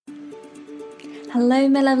Hello,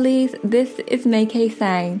 my lovelies. This is May K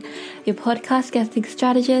Sang, your podcast guesting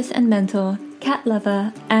strategist and mentor, cat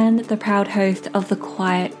lover, and the proud host of the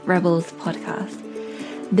Quiet Rebels podcast.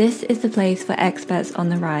 This is the place for experts on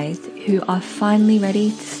the rise who are finally ready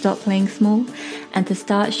to stop playing small and to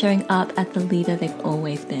start showing up as the leader they've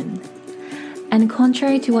always been. And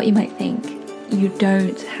contrary to what you might think, you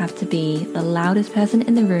don't have to be the loudest person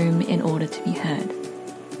in the room in order to be heard.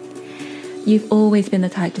 You've always been the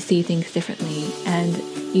type to see things differently, and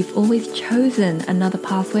you've always chosen another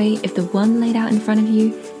pathway if the one laid out in front of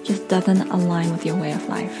you just doesn't align with your way of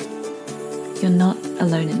life. You're not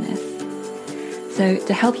alone in this. So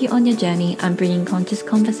to help you on your journey, I'm bringing conscious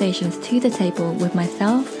conversations to the table with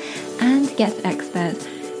myself and guest experts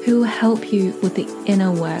who will help you with the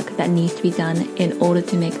inner work that needs to be done in order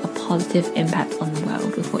to make a positive impact on the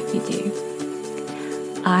world with what you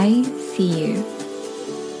do. I see you.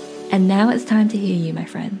 And now it's time to hear you, my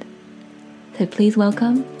friend. So please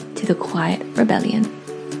welcome to the Quiet Rebellion.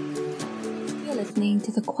 You're listening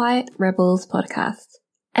to the Quiet Rebels podcast,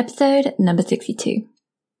 episode number 62.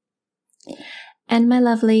 And my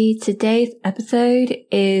lovely, today's episode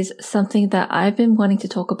is something that I've been wanting to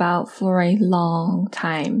talk about for a long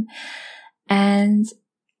time. And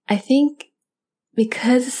I think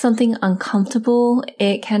because it's something uncomfortable,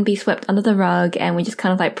 it can be swept under the rug and we just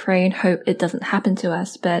kind of like pray and hope it doesn't happen to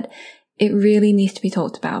us, but it really needs to be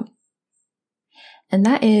talked about. And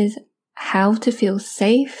that is how to feel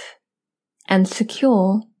safe and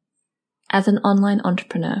secure as an online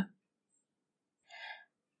entrepreneur.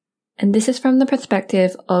 And this is from the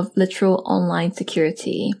perspective of literal online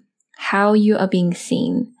security, how you are being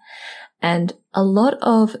seen. And a lot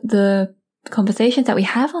of the conversations that we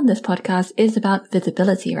have on this podcast is about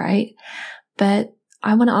visibility, right? But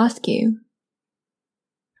I want to ask you,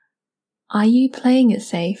 are you playing it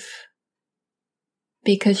safe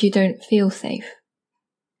because you don't feel safe?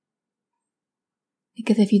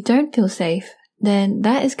 Because if you don't feel safe, then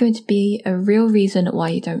that is going to be a real reason why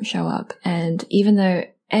you don't show up. And even though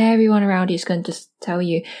everyone around you is going to just tell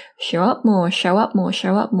you, show up more, show up more,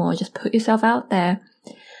 show up more, just put yourself out there,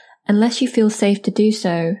 unless you feel safe to do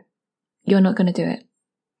so, you're not going to do it.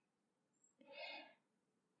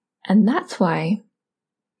 And that's why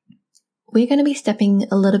we're going to be stepping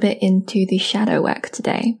a little bit into the shadow work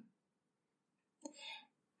today.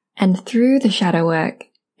 And through the shadow work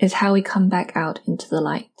is how we come back out into the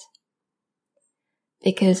light.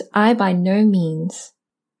 Because I by no means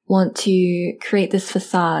want to create this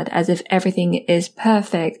facade as if everything is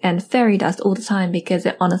perfect and fairy dust all the time, because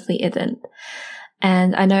it honestly isn't.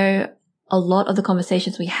 And I know a lot of the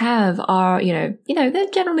conversations we have are, they're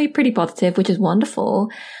generally pretty positive, which is wonderful.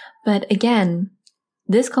 But again,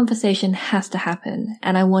 this conversation has to happen.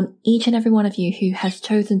 And I want each and every one of you who has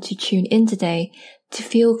chosen to tune in today to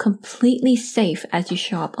feel completely safe as you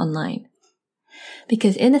show up online.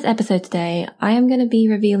 Because in this episode today, I am going to be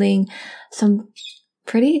revealing some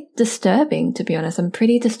pretty disturbing, to be honest, some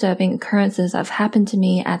pretty disturbing occurrences that have happened to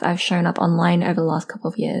me as I've shown up online over the last couple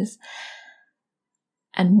of years.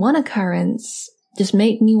 And one occurrence just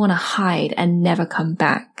made me want to hide and never come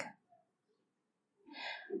back.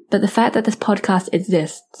 But the fact that this podcast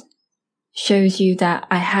exists shows you that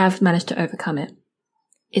I have managed to overcome it.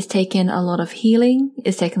 It's taken a lot of healing,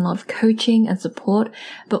 it's taken a lot of coaching and support,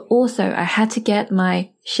 but also I had to get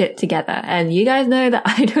my shit together. And you guys know that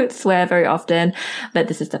I don't swear very often, but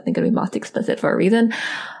this is definitely going to be marked explicit for a reason.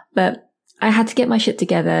 But I had to get my shit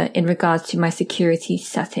together in regards to my security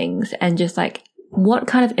settings and just like what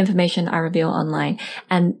kind of information I reveal online.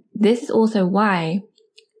 And this is also why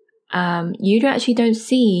you actually don't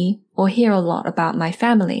see or hear a lot about my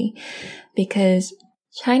family, because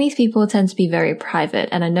Chinese people tend to be very private.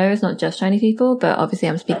 And I know it's not just Chinese people, but obviously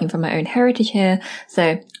I'm speaking from my own heritage here.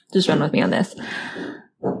 So just run with me on this.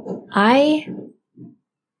 I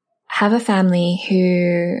have a family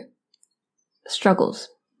who struggles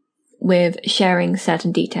with sharing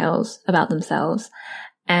certain details about themselves.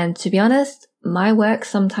 And to be honest, my work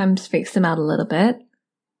sometimes freaks them out a little bit.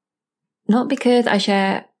 Not because I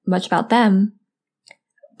share much about them,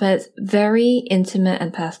 but very intimate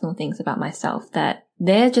and personal things about myself that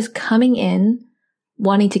they're just coming in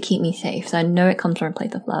wanting to keep me safe. So I know it comes from a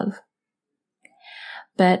place of love.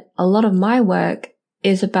 But a lot of my work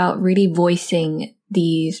is about really voicing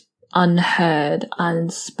these unheard,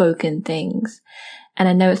 unspoken things. And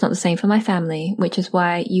I know it's not the same for my family, which is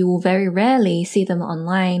why you will very rarely see them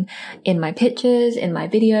online in my pictures, in my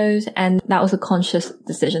videos. And that was a conscious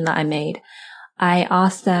decision that I made. I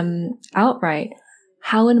asked them outright,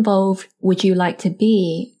 how involved would you like to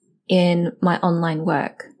be in my online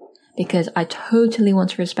work? Because I totally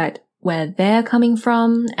want to respect where they're coming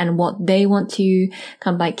from and what they want to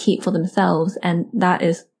kind of like keep for themselves. And that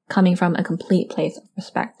is coming from a complete place of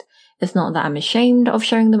respect. It's not that I'm ashamed of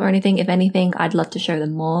showing them or anything. If anything, I'd love to show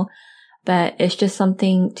them more, but it's just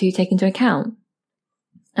something to take into account.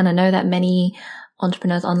 And I know that many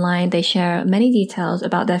entrepreneurs online, they share many details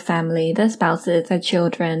about their family, their spouses, their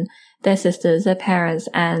children, their sisters, their parents.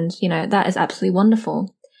 And, that is absolutely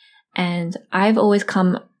wonderful. And I've always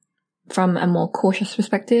come from a more cautious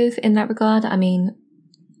perspective in that regard. I mean,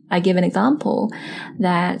 I give an example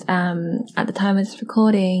that at the time of this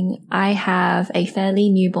recording, I have a fairly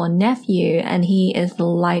newborn nephew, and he is the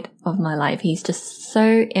light of my life. He's just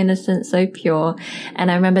so innocent, so pure.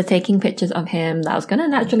 And I remember taking pictures of him that I was going to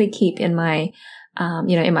naturally keep in my,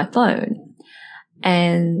 in my phone.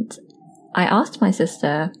 And I asked my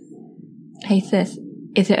sister, "Hey sis,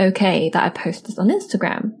 is it okay that I post this on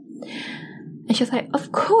Instagram?" And she was like,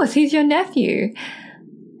 "Of course, he's your nephew."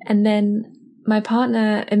 And then my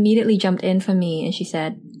partner immediately jumped in for me and she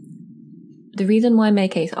said, "The reason why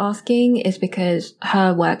May-Kay is asking is because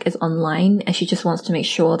her work is online and she just wants to make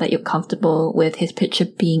sure that you're comfortable with his picture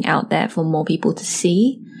being out there for more people to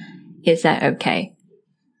see. Is that okay?"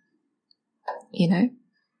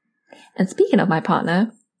 And speaking of my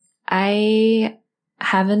partner, I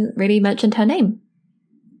haven't really mentioned her name,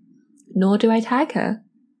 nor do I tag her.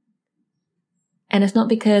 And it's not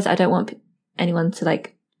because I don't want anyone to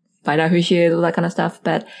find out who she is, all that kind of stuff,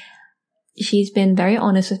 but she's been very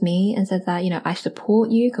honest with me and said that, I support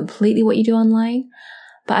you completely what you do online,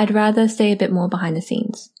 but I'd rather stay a bit more behind the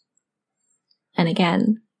scenes. And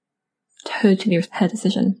again, totally her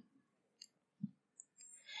decision.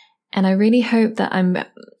 And I really hope that I'm,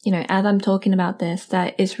 as I'm talking about this,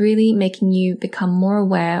 that it's really making you become more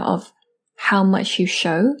aware of how much you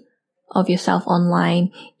show of yourself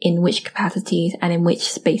online, in which capacities and in which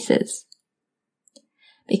spaces.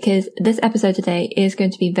 Because this episode today is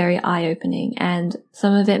going to be very eye-opening, and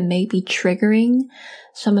some of it may be triggering,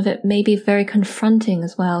 some of it may be very confronting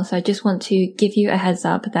as well. So I just want to give you a heads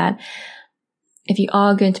up that if you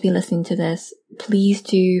are going to be listening to this, please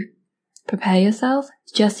do prepare yourself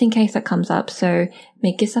just in case that comes up. So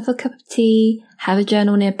make yourself a cup of tea, have a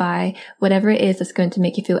journal nearby, whatever it is that's going to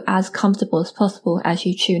make you feel as comfortable as possible as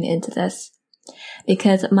you tune into this.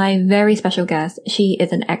 Because my very special guest, she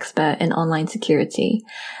is an expert in online security.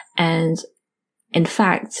 And in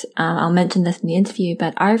fact, I'll mention this in the interview,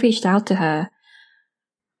 but I reached out to her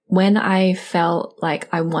when I felt like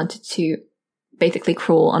I wanted to basically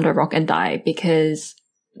crawl under a rock and die, because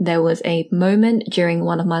there was a moment during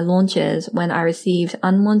one of my launches when I received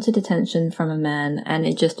unwanted attention from a man, and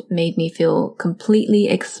it just made me feel completely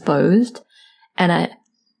exposed, and I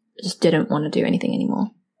just didn't want to do anything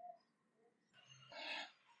anymore.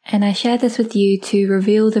 And I share this with you to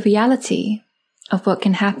reveal the reality of what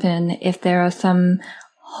can happen if there are some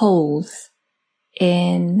holes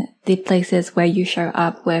in the places where you show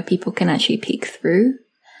up, where people can actually peek through,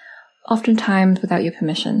 oftentimes without your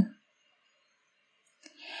permission.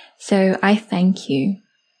 So I thank you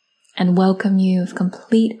and welcome you with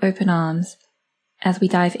complete open arms as we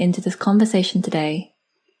dive into this conversation today,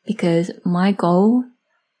 because my goal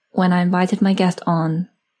when I invited my guest on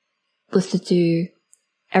was to do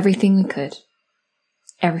everything we could,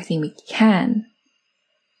 everything we can,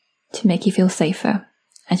 to make you feel safer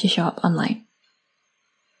as you show up online.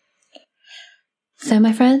 So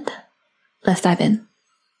my friend, let's dive in.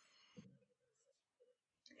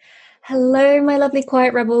 Hello, my lovely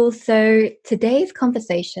quiet rebels. So today's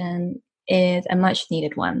conversation is a much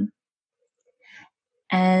needed one.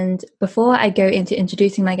 And before I go into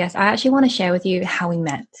introducing my guest, I actually want to share with you how we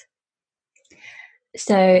met.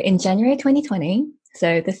 So in January 2020,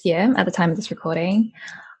 so this year, at the time of this recording,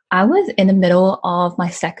 I was in the middle of my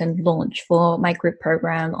second launch for my group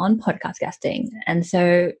program on podcast guesting. And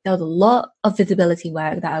so there was a lot of visibility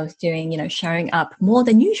work that I was doing, showing up more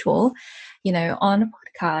than usual, on a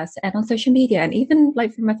podcast and on social media, and even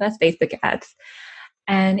from my first Facebook ads.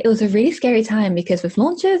 And it was a really scary time because with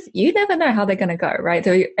launches, you never know how they're going to go, right?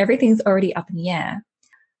 So everything's already up in the air.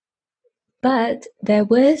 But there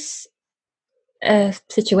was a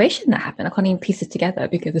situation that happened. I can't even piece it together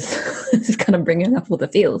because this is kind of bringing up all the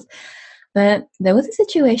feels. But there was a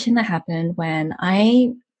situation that happened when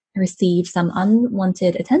I received some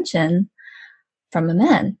unwanted attention from a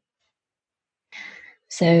man.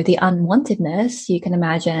 So the unwantedness, you can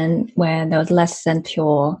imagine, when there was less than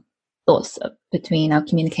pure thoughts between our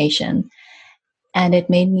communication. And it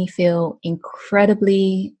made me feel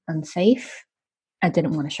incredibly unsafe. I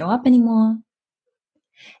didn't want to show up anymore.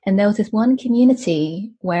 And there was this one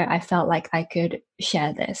community where I felt like I could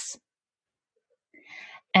share this.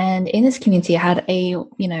 And in this community, I had a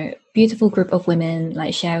beautiful group of women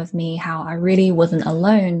like share with me how I really wasn't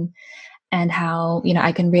alone and how,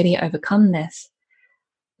 I can really overcome this.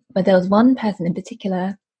 But there was one person in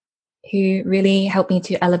particular who really helped me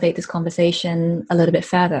to elevate this conversation a little bit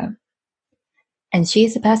further. And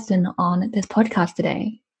she's the person on this podcast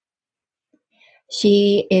today.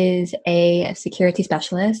 She is a security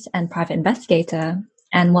specialist and private investigator.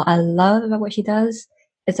 And what I love about what she does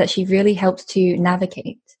is that she really helps to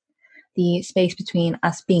navigate the space between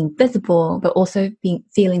us being visible, but also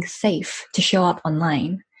feeling safe to show up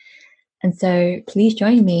online. And so please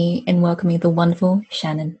join me in welcoming the wonderful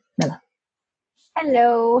Shannon Miller.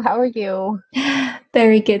 Hello, how are you?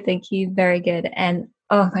 Very good, thank you. Very good. And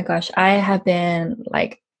oh my gosh, I've been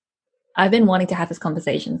wanting to have this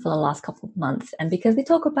conversation for the last couple of months. And because we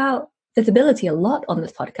talk about visibility a lot on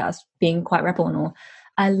this podcast, being quite rebel and all,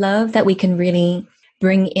 I love that we can really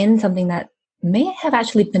bring in something that may have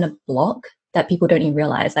actually been a block that people don't even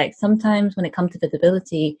realize. Like sometimes when it comes to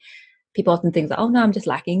visibility, people often think that, oh no, I'm just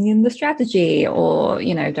lacking in the strategy, or,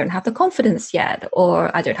 don't have the confidence yet,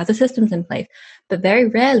 or I don't have the systems in place. But very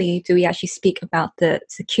rarely do we actually speak about the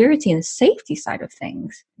security and safety side of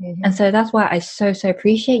things. Mm-hmm. And so that's why I so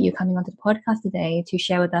appreciate you coming onto the podcast today to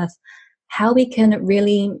share with us how we can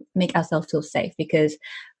really make ourselves feel safe. Because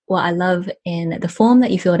what I love in the form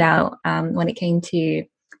that you filled out when it came to,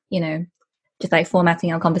 just like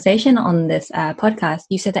formatting our conversation on this podcast,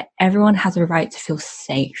 you said that everyone has a right to feel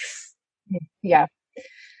safe. Yeah,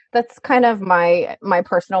 that's kind of my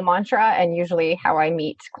personal mantra, and usually how I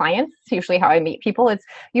meet clients, usually how I meet people. It's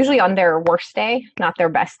usually on their worst day, not their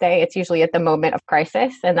best day. It's usually at the moment of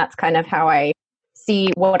crisis, and that's kind of how I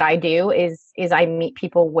see what I do is I meet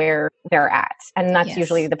people where they're at, and that's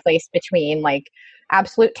usually the place between like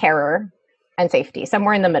absolute terror and safety,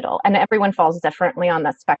 somewhere in the middle. And everyone falls differently on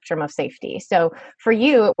that spectrum of safety. So for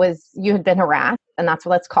you, it was you had been harassed, and that's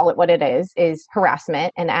let's call it what it is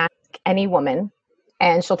harassment. And ask any woman,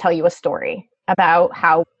 and she'll tell you a story about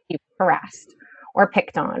how you were harassed or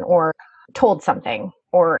picked on or told something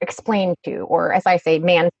or explained to, or as I say,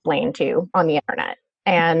 mansplained to on the internet.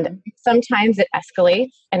 And sometimes it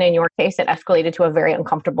escalates. And in your case, it escalated to a very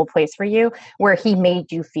uncomfortable place for you where he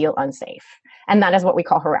made you feel unsafe. And that is what we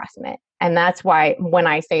call harassment. And that's why when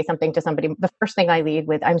I say something to somebody, the first thing I lead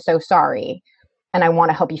with, I'm so sorry, and I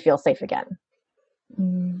want to help you feel safe again.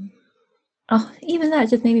 Oh, even that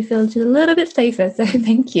just made me feel just a little bit safer. So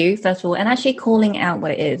thank you, first of all. And actually calling out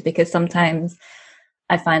what it is, because sometimes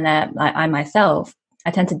I find that I myself,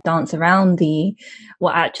 I tend to dance around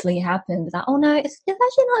what actually happened. It's like, oh no, it's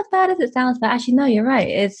actually not as bad as it sounds. But actually, no, you're right.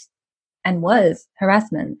 It's and was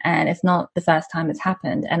harassment, and it's not the first time it's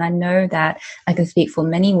happened. And I know that I can speak for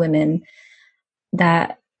many women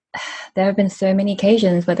that there have been so many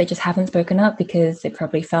occasions where they just haven't spoken up because it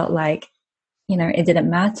probably felt like, it didn't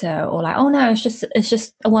matter, or like, oh no, it's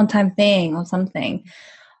just a one-time thing or something.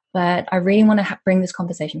 But I really want to bring this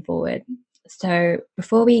conversation forward. So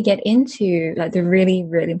before we get into like the really,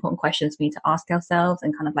 really important questions we need to ask ourselves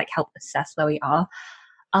and kind of like help assess where we are,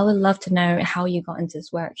 I would love to know how you got into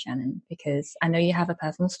this work, Shannon, because I know you have a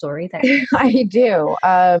personal story that I do.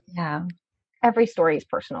 Yeah. Every story is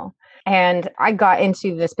personal. And I got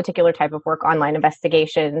into this particular type of work, online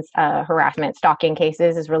investigations, harassment, stalking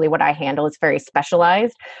cases is really what I handle. It's very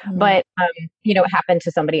specialized. But, it happened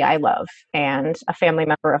to somebody I love. And a family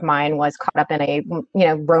member of mine was caught up in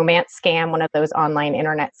a, romance scam, one of those online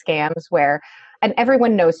internet scams and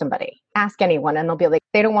everyone knows somebody. Ask anyone, and they'll be like,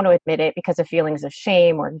 they don't want to admit it because of feelings of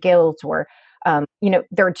shame or guilt, or,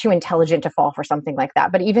 they're too intelligent to fall for something like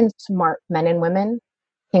that. But even smart men and women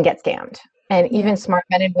can get scammed. And even smart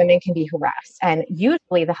men and women can be harassed. And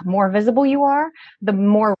usually the more visible you are, the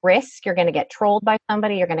more risk you're going to get trolled by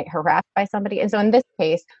somebody, you're going to get harassed by somebody. And so in this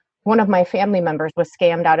case, one of my family members was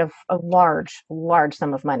scammed out of a large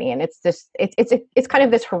sum of money. And it's kind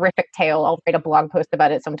of this horrific tale. I'll write a blog post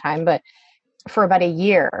about it sometime, but for about a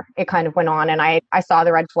year, it kind of went on, and I saw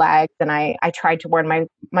the red flags, and I tried to warn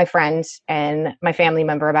my friend and my family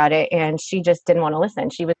member about it, and she just didn't want to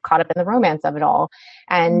listen. She was caught up in the romance of it all.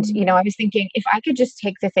 And, I was thinking, if I could just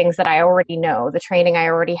take the things that I already know, the training I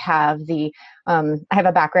already have, I have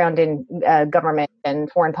a background in government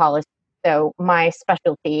and foreign policy. So my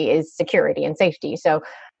specialty is security and safety. So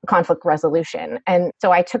conflict resolution. And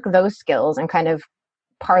so I took those skills and kind of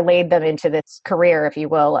parlayed them into this career, if you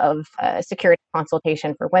will, of security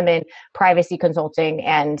consultation for women, privacy consulting,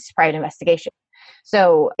 and private investigation.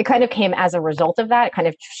 So it kind of came as a result of that. It kind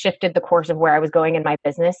of shifted the course of where I was going in my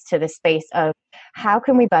business to the space of how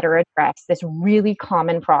can we better address this really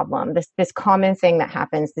common problem, this common thing that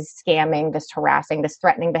happens, this scamming, this harassing, this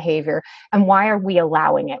threatening behavior, and why are we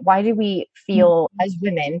allowing it? Why do we feel as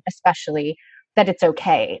women, especially, that it's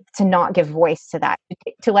okay to not give voice to that,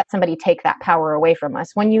 to let somebody take that power away from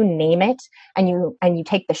us? When you name it and you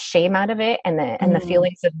take the shame out of it and the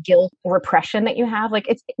feelings of guilt, repression that you have, like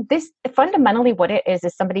it's this fundamentally what it is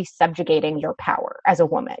somebody subjugating your power as a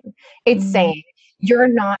woman. It's saying you're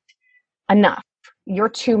not enough. You're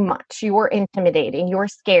too much. You're intimidating. You're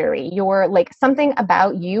scary. You're like something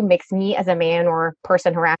about you makes me as a man or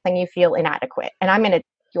person harassing you feel inadequate. And I'm going to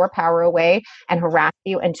take your power away and harass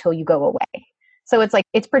you until you go away. So it's like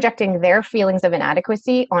it's projecting their feelings of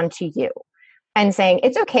inadequacy onto you and saying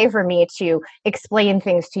it's okay for me to explain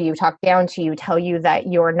things to you, talk down to you, tell you that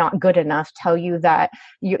you're not good enough, tell you that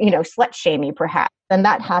you slut shame you perhaps. And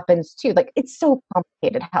that happens too. Like it's so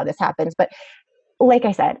complicated how this happens. But like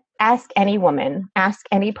I said, ask any woman, ask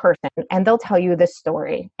any person, and they'll tell you this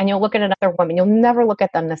story. And you'll look at another woman. You'll never look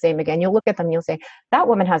at them the same again. You'll look at them and you'll say, that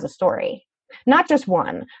woman has a story. Not just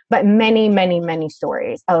one, but many, many, many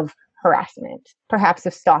stories of harassment, perhaps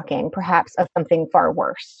of stalking, perhaps of something far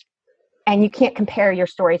worse. And you can't compare your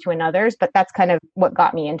story to another's, but that's kind of what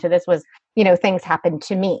got me into this was, things happened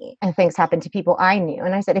to me and things happened to people I knew.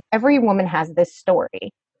 And I said, if every woman has this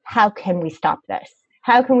story, how can we stop this?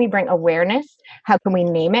 How can we bring awareness? How can we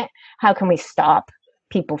name it? How can we stop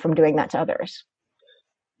people from doing that to others?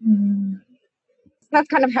 That's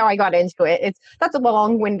kind of how I got into it. That's a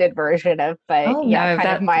long-winded version of, but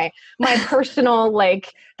of my personal,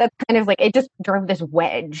 like, that's kind of like, it just drove this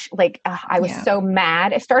wedge. Like, I was so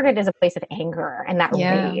mad. It started as a place of anger and that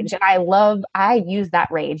rage. And I use that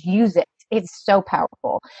rage, use it. It's so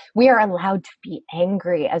powerful. We are allowed to be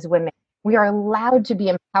angry as women. We are allowed to be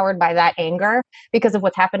empowered by that anger because of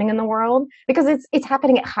what's happening in the world, because it's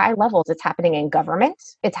happening at high levels. It's happening in government.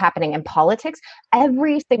 It's happening in politics.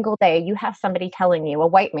 Every single day you have somebody telling you, a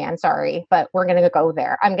white man, sorry, but we're going to go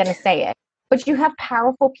there. I'm going to say it. But you have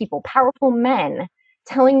powerful people, powerful men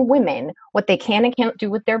telling women what they can and can't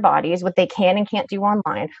do with their bodies, what they can and can't do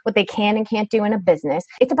online, what they can and can't do in a business.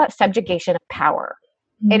 It's about subjugation of power.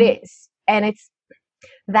 It is. And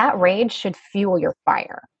that rage should fuel your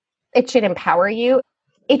fire. It should empower you.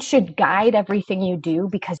 It should guide everything you do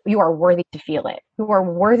because you are worthy to feel it. You are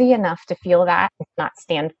worthy enough to feel that and not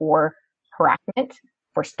stand for harassment,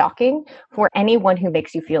 for stalking, for anyone who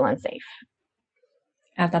makes you feel unsafe.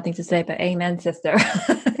 I have nothing to say, but amen, sister.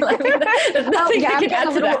 There's nothing I can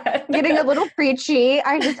add to that. Getting a little preachy.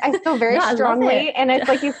 I feel very strongly. And it's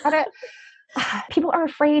like, you've got to, people are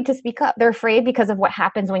afraid to speak up. They're afraid because of what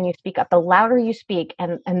happens when you speak up. The louder you speak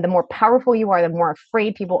and the more powerful you are, the more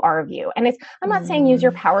afraid people are of you. And I'm not saying use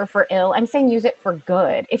your power for ill. I'm saying use it for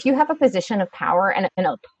good. If you have a position of power and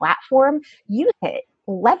a platform, use it,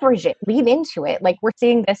 leverage it, lean into it. Like we're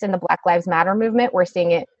seeing this in the Black Lives Matter movement. We're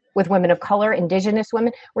seeing it with women of color, indigenous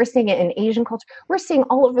women. We're seeing it in Asian culture. We're seeing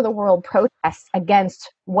all over the world protests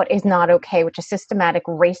against what is not okay, which is systematic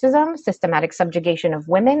racism, systematic subjugation of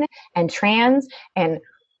women and trans, and,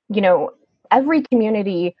 every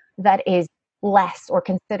community that is less or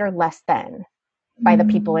considered less than by the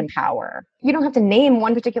people in power. You don't have to name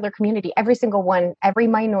one particular community. Every single one, every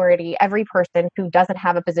minority, every person who doesn't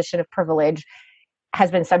have a position of privilege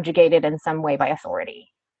has been subjugated in some way by authority.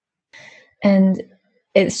 And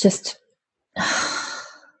it's just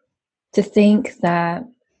to think that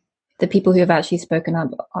the people who have actually spoken up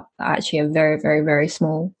are actually a very, very, very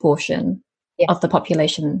small portion of the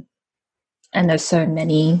population. And there's so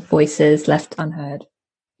many voices left unheard.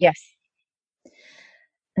 Yes.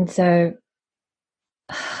 And so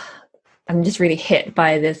I'm just really hit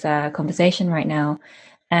by this conversation right now.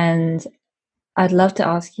 And I'd love to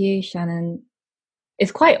ask you, Shannon,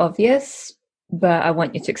 it's quite obvious, but I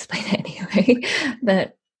want you to explain it anyway,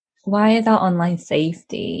 that why is our online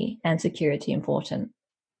safety and security important?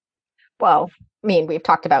 Well, I mean, we've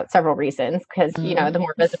talked about several reasons because, the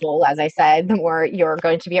more visible, as I said, the more you're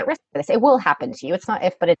going to be at risk for this. It will happen to you. It's not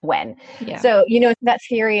if, but it's when. Yeah. So, that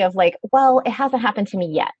theory of like, well, it hasn't happened to me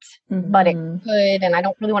yet, but it could. And I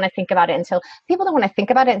don't really want to think about it people don't want to think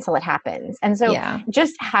about it until it happens. And so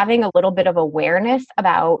just having a little bit of awareness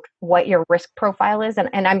about what your risk profile is,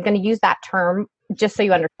 and I'm going to use that term just so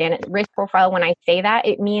you understand it, risk profile, when I say that,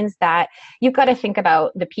 it means that you've got to think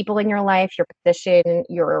about the people in your life, your position,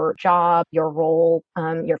 your job, your role,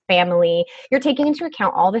 your family. You're taking into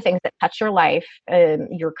account all the things that touch your life,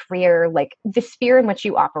 your career, like the sphere in which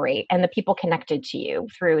you operate and the people connected to you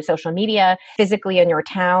through social media, physically in your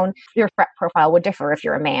town. Your threat profile would differ if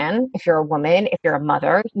you're a man, if you're a woman, if you're a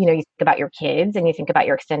mother. You know, you think about your kids and you think about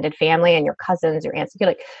your extended family and your cousins, your aunts.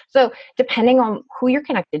 Like, so depending on who you're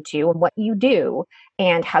connected to and what you do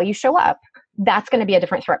and how you show up, that's going to be a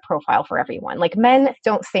different threat profile for everyone. Like, men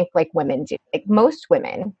don't think like women do. Like, most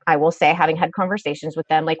women, I will say, having had conversations with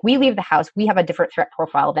them, like, we leave the house, we have a different threat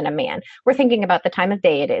profile than a man. We're thinking about the time of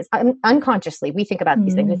day it is. Unconsciously, we think about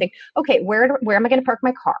these things. We think, okay, where am I going to park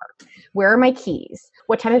my car? Where are my keys?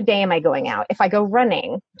 What time of day am I going out? If I go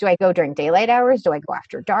running, do I go during daylight hours? Do I go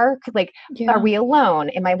after dark? Like, are we alone?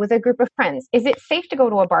 Am I with a group of friends? Is it safe to go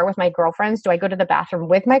to a bar with my girlfriends? Do I go to the bathroom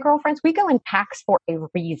with my girlfriends? We go in packs for a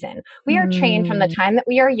reason. We are trained from the time that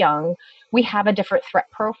we are young. We have a different threat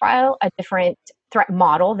profile, a different threat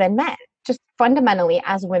model than men. Just fundamentally,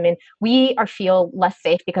 as women, we feel less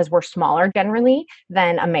safe because we're smaller generally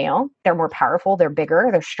than a male. They're more powerful, they're bigger,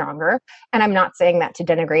 they're stronger. And I'm not saying that to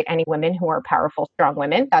denigrate any women who are powerful, strong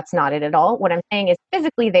women. That's not it at all. What I'm saying is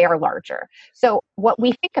physically they are larger. So what we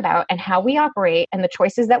think about and how we operate and the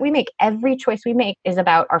choices that we make, every choice we make is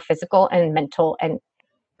about our physical and mental and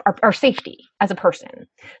our safety as a person.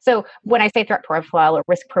 So when I say threat profile or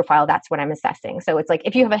risk profile, that's what I'm assessing. So it's like,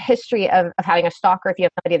 if you have a history of having a stalker, if you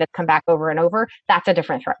have somebody that's come back over and over, that's a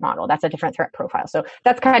different threat model. That's a different threat profile. So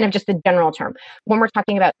that's kind of just the general term. When we're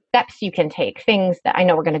talking about steps you can take, things that I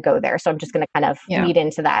know we're going to go there. So I'm just going to kind of lead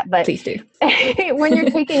into that. But please do. When you're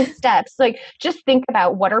taking steps, like, just think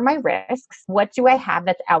about, what are my risks? What do I have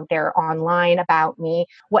that's out there online about me?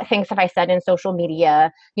 What things have I said in social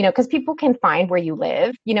media? You know, because people can find where you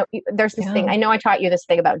live. You know, there's this thing, I know I taught you this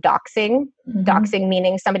thing about doxing. Doxing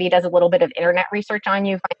meaning somebody does a little bit of internet research on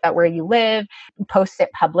you, finds out where you live, posts it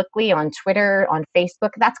publicly on Twitter, on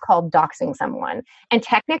Facebook. That's called doxing someone. And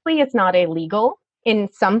technically it's not illegal. In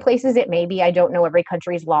some places it may be. I don't know every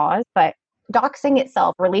country's laws, but doxing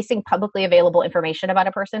itself, releasing publicly available information about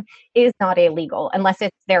a person, is not illegal unless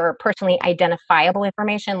it's their personally identifiable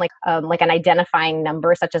information, like an identifying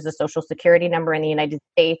number, such as a social security number in the United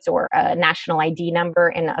States or a national ID number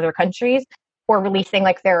in other countries, or releasing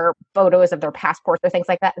like their photos of their passports or things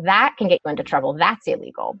like that. That can get you into trouble. That's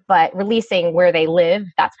illegal. But releasing where they live,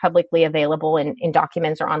 that's publicly available in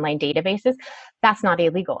documents or online databases, that's not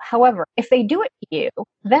illegal. However, if they do it to you,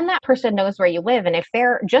 then that person knows where you live. And if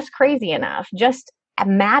they're just crazy enough, just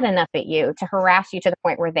mad enough at you to harass you to the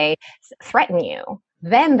point where they threaten you,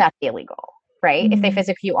 then that's illegal. Right? If they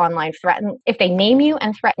physically online threaten, if they name you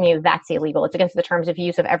and threaten you, that's illegal. It's against the terms of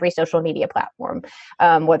use of every social media platform,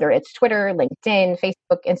 whether it's Twitter, LinkedIn,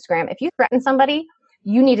 Facebook, Instagram. If you threaten somebody,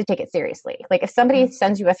 you need to take it seriously. Like, if somebody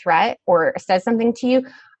sends you a threat or says something to you,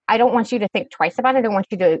 I don't want you to think twice about it. I don't want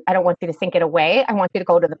you to think it away. I want you to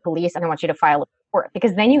go to the police and I want you to file a report,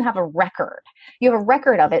 because then you have a record. You have a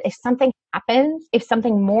record of it. If something happens, if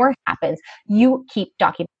something more happens, you keep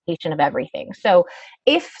documentation of everything. So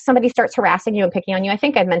if somebody starts harassing you and picking on you, I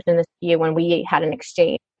think I mentioned this to you when we had an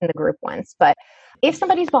exchange in the group once, but if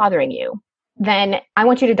somebody's bothering you, then I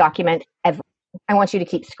want you to document everything. I want you to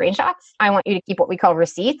keep screenshots. I want you to keep what we call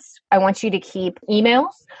receipts. I want you to keep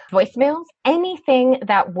emails, voicemails, anything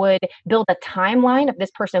that would build a timeline of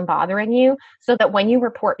this person bothering you, so that when you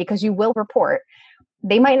report, because you will report,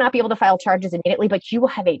 they might not be able to file charges immediately, but you will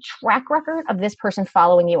have a track record of this person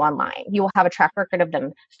following you online. You will have a track record of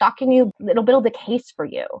them stalking you. It'll build a case for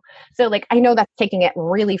you. So like, I know that's taking it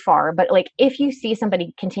really far, but like, if you see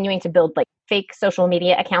somebody continuing to build like fake social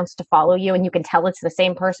media accounts to follow you and you can tell it's the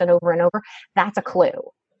same person over and over, that's a clue.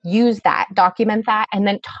 Use that, document that, and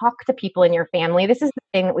then talk to people in your family. This is the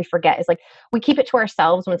thing that we forget, is like, we keep it to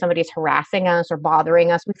ourselves when somebody's harassing us or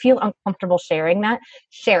bothering us. We feel uncomfortable sharing that.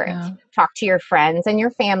 Share it. Talk to your friends and your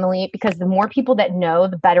family, because the more people that know,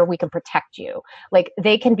 the better we can protect you. Like,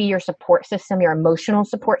 they can be your support system, your emotional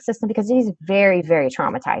support system, because it is very, very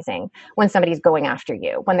traumatizing when somebody's going after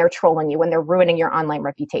you, when they're trolling you, when they're ruining your online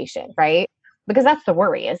reputation, right? Because that's the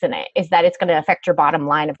worry, isn't it? Is that it's going to affect your bottom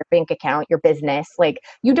line of your bank account, your business. Like,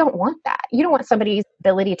 you don't want that. You don't want somebody's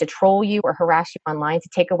ability to troll you or harass you online to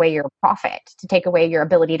take away your profit, to take away your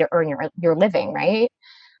ability to earn your living, right?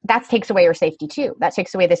 That takes away your safety too. That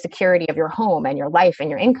takes away the security of your home and your life and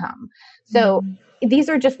your income. So these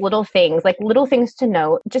are just little things, like little things to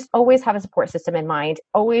note. Just always have a support system in mind.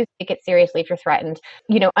 Always take it seriously if you're threatened.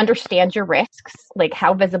 You know, understand your risks, like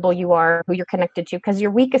how visible you are, who you're connected to, because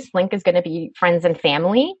your weakest link is going to be friends and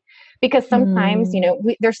family. Because sometimes,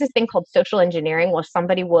 there's this thing called social engineering where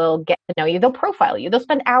somebody will get to know you. They'll profile you. They'll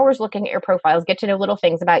spend hours looking at your profiles, get to know little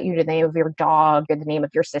things about you, the name of your dog, or the name of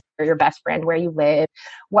your sister, your best friend, where you live,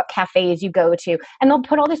 what cafes you go to. And they'll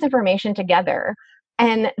put all this information together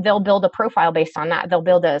and they'll build a profile based on that. They'll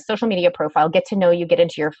build a social media profile, get to know you, get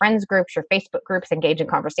into your friends groups, your Facebook groups, engage in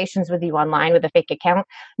conversations with you online with a fake account,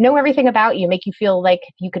 know everything about you, make you feel like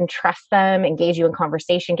you can trust them, engage you in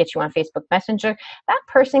conversation, get you on Facebook Messenger. That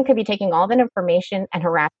person could be taking all that information and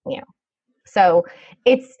harassing you. So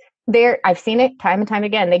it's there. I've seen it time and time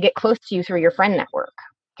again. They get close to you through your friend network,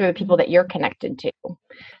 through the people that you're connected to.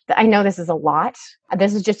 I know this is a lot.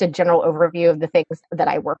 This is just a general overview of the things that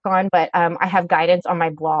I work on, but I have guidance on my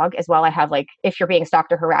blog as well. I have if you're being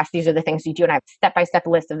stalked or harassed, these are the things you do. And I have a step-by-step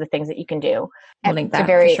list of the things that you can do. I'll link that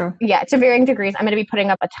for sure. Yeah, to varying degrees. I'm going to be putting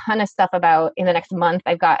up a ton of stuff about in the next month.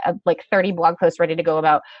 I've got 30 blog posts ready to go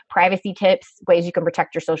about privacy tips, ways you can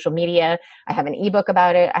protect your social media. I have an ebook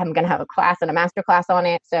about it. I'm going to have a class and a master class on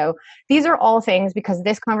it. So these are all things because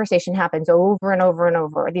this conversation happens over and over and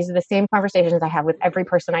over. These are the same conversations I have with every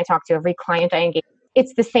person I talk to, every client I engage.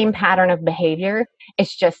 It's the same pattern of behavior.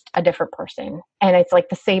 It's just a different person. And it's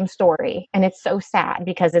the same story. And it's so sad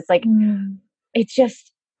because it's it's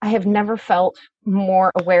just, I have never felt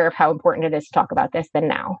more aware of how important it is to talk about this than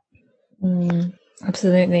now.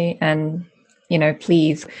 Absolutely. And,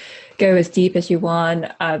 please go as deep as you want,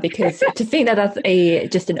 because to think that that's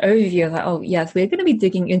just an overview of oh, yes, we're going to be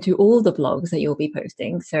digging into all the blogs that you'll be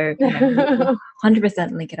posting. So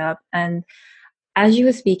 100% link it up. And as you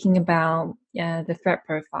were speaking about the threat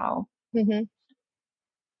profile, it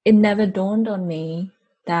never dawned on me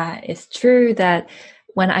that it's true that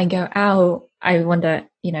when I go out, I wonder,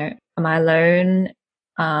 am I alone?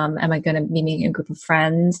 Am I going to be meeting a group of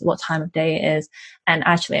friends? What time of day it is? And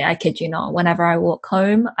actually, I kid you not, whenever I walk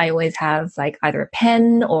home, I always have either a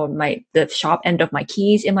pen or the sharp end of my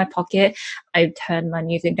keys in my pocket. I turn my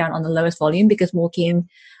music down on the lowest volume because walking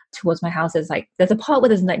towards my house is there's a part where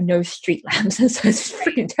there's no street lamps, and so it's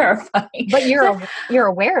freaking terrifying. But you're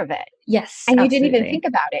aware of it. Yes. And absolutely. you didn't even think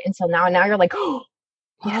about it until now. And now you're like, oh,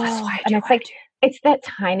 yeah, that's why I do. And it's that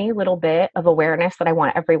tiny little bit of awareness that I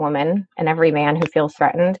want every woman and every man who feels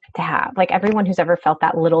threatened to have. Everyone who's ever felt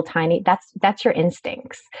that little tiny, that's your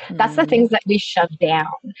instincts. That's the things that we shove down.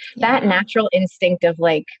 Yeah. That natural instinct of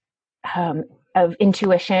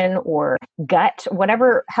intuition or gut,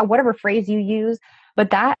 whatever phrase you use, but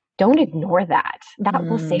don't ignore that. That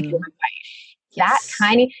will save your life. Yes. That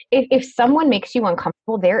tiny, if someone makes you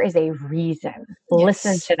uncomfortable, there is a reason. Yes.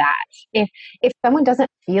 Listen to that. If someone doesn't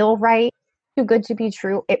feel right, too good to be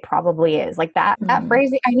true, it probably is. That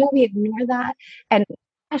phrase, I know we ignore that. And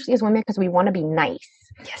especially as women, because we want to be nice.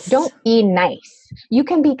 Yes. Don't be nice. You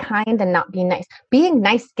can be kind and not be nice. Being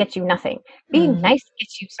nice gets you nothing. Being nice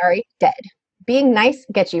gets you, dead. Being nice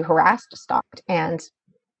gets you harassed, stalked, and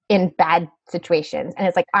in bad situations. And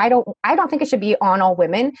it's I don't think it should be on all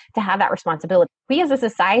women to have that responsibility. We as a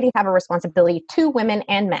society have a responsibility to women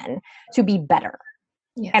and men to be better.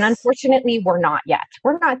 Yes. And unfortunately, we're not yet.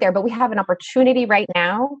 We're not there, but we have an opportunity right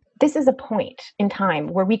now. This is a point in time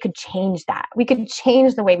where we could change that. We could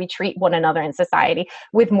change the way we treat one another in society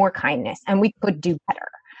with more kindness, and we could do better.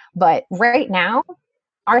 But right now,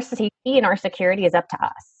 our safety and our security is up to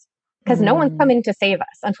us because no one's coming to save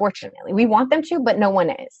us, unfortunately. We want them to, but no one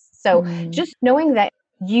is. So just knowing that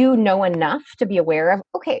you know enough to be aware of,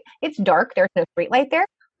 okay, it's dark, there's no streetlight there.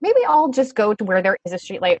 Maybe I'll just go to where there is a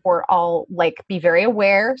streetlight, or I'll be very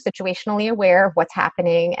aware, situationally aware of what's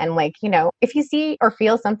happening. And if you see or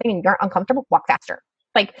feel something and you're uncomfortable, walk faster.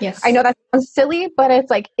 Yes. I know that sounds silly, but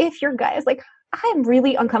it's if your gut is I'm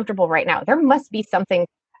really uncomfortable right now, there must be something.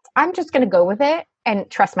 I'm just going to go with it and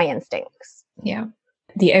trust my instincts. Yeah.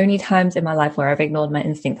 The only times in my life where I've ignored my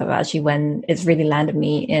instincts are actually when it's really landed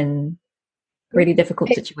me in really difficult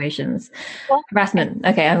situations. Well, harassment.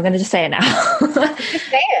 Okay, I'm going to just say it now. Just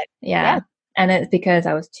say it. Yeah. And it's because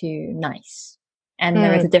I was too nice. And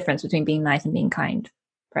there is a difference between being nice and being kind,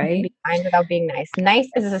 right? Be kind without being nice. Nice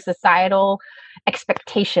is a societal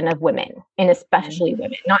expectation of women, and especially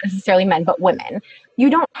women, not necessarily men, but women. You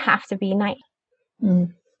don't have to be nice.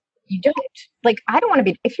 You don't. I don't want to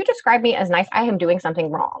be, if you describe me as nice, I am doing something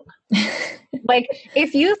wrong.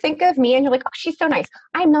 If you think of me and you're oh, she's so nice.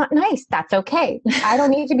 I'm not nice. That's okay. I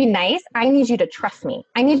don't need to be nice. I need you to trust me.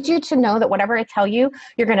 I need you to know that whatever I tell you,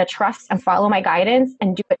 you're going to trust and follow my guidance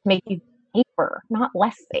and do it to make you safer, not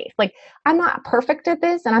less safe. I'm not perfect at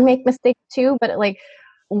this and I make mistakes too, but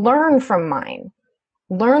learn from mine.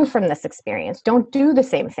 Learn from this experience. Don't do the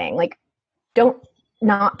same thing. Don't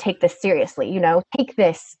not take this seriously.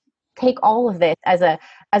 Take all of this as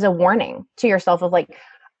a warning to yourself of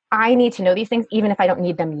I need to know these things even if I don't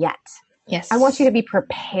need them yet. Yes. I want you to be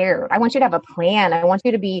prepared. I want you to have a plan. I want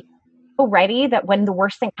you to be so ready that when the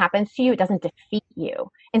worst thing happens to you, it doesn't defeat you.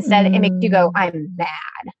 Instead, it makes you go, I'm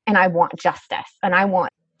mad and I want justice and I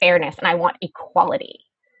want fairness and I want equality.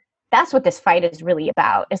 That's what this fight is really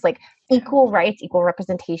about. It's like equal rights, equal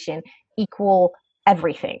representation, equal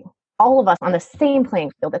everything. All of us on the same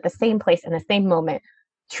playing field at the same place in the same moment,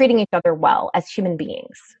 treating each other well as human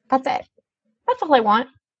beings. That's it. That's all I want.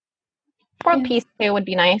 World peace too would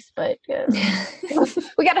be nice, but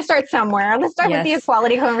we got to start somewhere. Let's start with the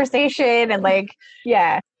equality conversation and like,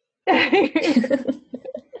 yeah.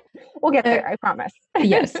 We'll get there, I promise.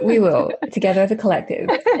 Yes, we will, together as a collective.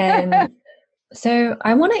 And so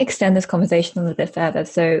I want to extend this conversation a little bit further.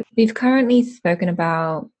 So we've currently spoken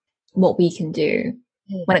about what we can do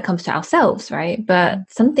when it comes to ourselves, right? But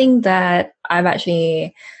something that I've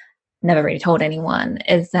actually never really told anyone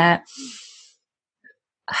is that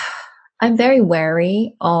I'm very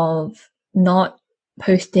wary of not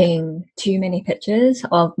posting too many pictures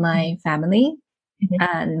of my family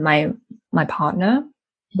and my partner,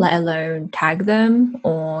 let alone tag them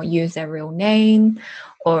or use their real name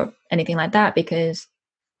or anything like that, because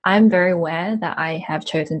I'm very aware that I have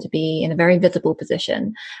chosen to be in a very visible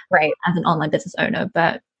position, right, as an online business owner.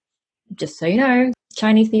 But just so you know,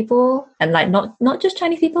 Chinese people, and like not just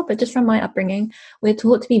Chinese people, but just from my upbringing, we're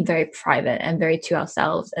taught to be very private and very to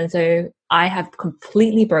ourselves. And so I have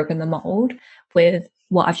completely broken the mold with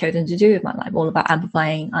what I've chosen to do with my life, all about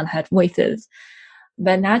amplifying unheard voices.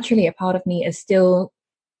 But naturally, a part of me is still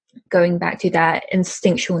going back to that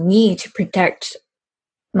instinctual need to protect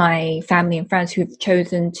my family and friends who've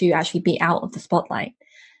chosen to actually be out of the spotlight.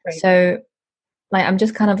 Right. So like, I'm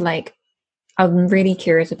just kind of like, I'm really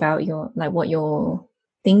curious about what you're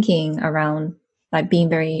thinking around like being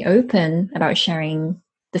very open about sharing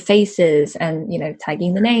the faces and, you know,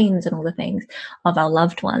 tagging the names and all the things of our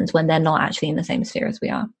loved ones when they're not actually in the same sphere as we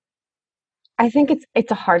are. I think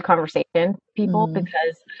it's a hard conversation, people,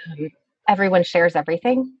 because everyone shares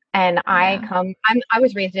everything. And I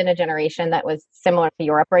was raised in a generation that was similar to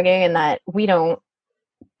your upbringing, in that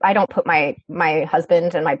I don't put my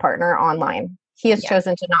husband and my partner online. He has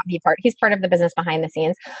chosen to not be he's part of the business behind the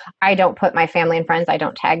scenes. I don't put my family and friends, I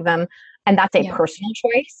don't tag them. And that's a personal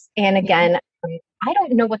choice. And again, I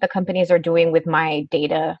don't know what the companies are doing with my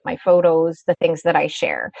data, my photos, the things that I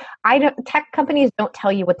share. Tech companies don't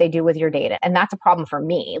tell you what they do with your data. And that's a problem for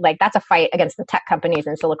me. Like, that's a fight against the tech companies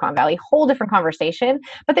in Silicon Valley, whole different conversation.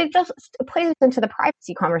 But they just play this into the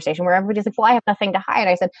privacy conversation where everybody's like, well, I have nothing to hide.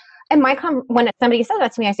 I said, and when somebody says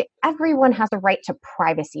that to me, I say, everyone has a right to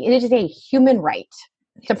privacy. It is a human right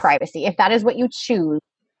to privacy. If that is what you choose,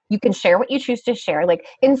 you can share what you choose to share. Like,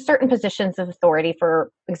 in certain positions of authority,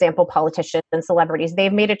 for example, politicians and celebrities,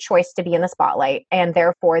 they've made a choice to be in the spotlight, and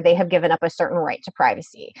therefore they have given up a certain right to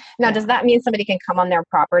privacy. Now, does that mean somebody can come on their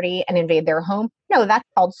property and invade their home? No, that's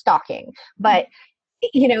called stalking. But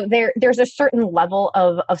you know, there's a certain level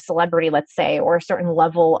of celebrity, let's say, or a certain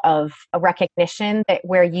level of a recognition that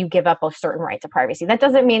where you give up a certain right to privacy. That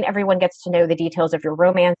doesn't mean everyone gets to know the details of your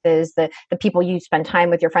romances, the people you spend time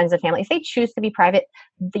with, your friends and family. If they choose to be private,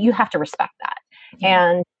 you have to respect that.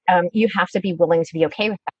 And you have to be willing to be okay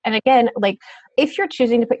with that. And again, like, if you're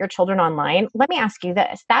choosing to put your children online, let me ask you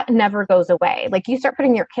this, that never goes away. Like, you start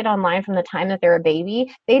putting your kid online from the time that they're a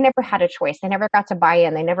baby, they never had a choice. They never got to buy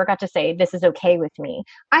in. They never got to say, this is okay with me.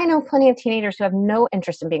 I know plenty of teenagers who have no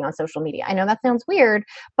interest in being on social media. I know that sounds weird,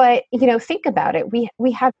 but, you know, think about it.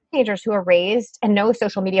 We have teenagers who are raised and know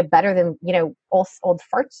social media better than, you know, old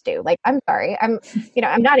farts do. Like, I'm sorry, I'm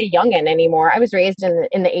not a youngin' anymore. I was raised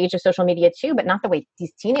in the age of social media too, but not the way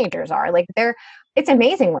these teenagers are. Like, it's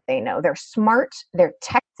amazing what they know. They're smart, they're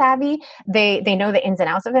tech savvy, they know the ins and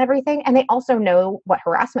outs of everything, and they also know what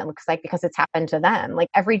harassment looks like because it's happened to them. Like,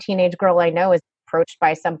 every teenage girl I know is approached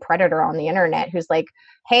by some predator on the internet who's like,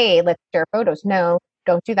 hey, let's share photos. No,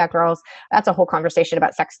 don't do that, girls. That's a whole conversation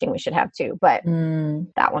about sexting we should have too, but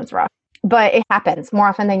that one's rough. But it happens more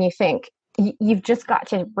often than you think. You've just got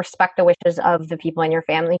to respect the wishes of the people in your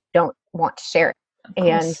family who don't want to share it.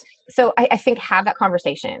 And so I think have that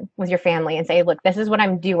conversation with your family and say, look, this is what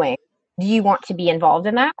I'm doing. Do you want to be involved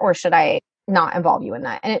in that, or should I not involve you in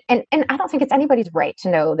that? And I don't think it's anybody's right to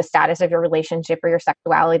know the status of your relationship or your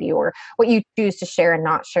sexuality or what you choose to share and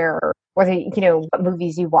not share, or whether, you know, what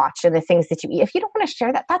movies you watch and the things that you eat. If you don't want to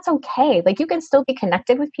share that, that's okay. Like, you can still be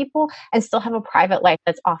connected with people and still have a private life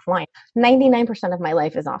that's offline. 99% of my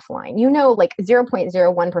life is offline. You know, like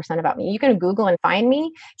 0.01% about me. You can Google and find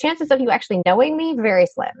me. Chances of you actually knowing me, very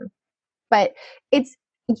slim. But it's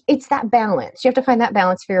that balance. You have to find that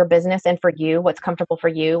balance for your business and for you, what's comfortable for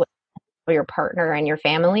you, for your partner and your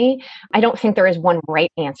family. I don't think there is one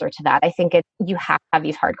right answer to that. I think you have to have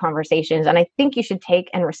these hard conversations. And I think you should take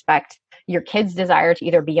and respect your kids' desire to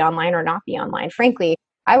either be online or not be online. Frankly,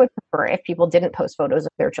 I would prefer if people didn't post photos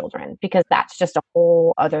of their children, because that's just a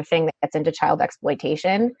whole other thing that gets into child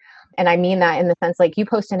exploitation. And I mean that in the sense, like, you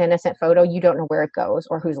post an innocent photo, you don't know where it goes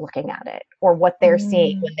or who's looking at it or what they're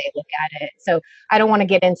seeing when they look at it. So I don't want to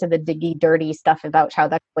get into the diggy, dirty stuff about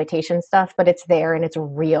child exploitation stuff, but it's there and it's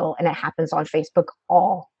real and it happens on Facebook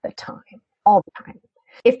all the time.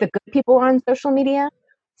 If the good people are on social media,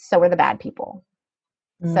 so are the bad people.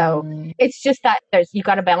 So it's just that you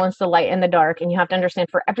got to balance the light and the dark, and you have to understand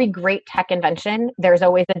for every great tech invention, there's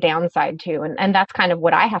always a downside too. And that's kind of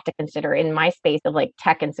what I have to consider in my space of like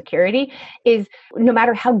tech and security is no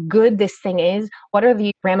matter how good this thing is, what are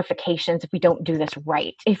the ramifications if we don't do this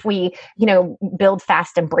right? If we, build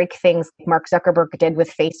fast and break things like Mark Zuckerberg did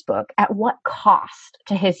with Facebook, at what cost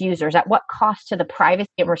to his users? At what cost to the privacy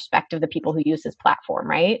and respect of the people who use his platform,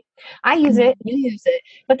 right? I use it, you use it,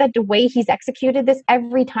 but that the way he's executed this,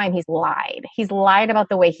 every time he's lied about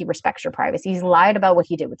the way he respects your privacy. He's lied about what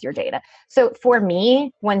he did with your data. So for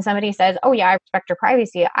me, when somebody says, oh yeah, I respect your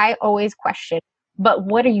privacy, I always question, but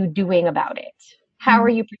what are you doing about it? How are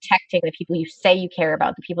you protecting the people you say you care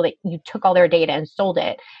about, the people that you took all their data and sold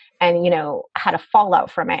it and, had a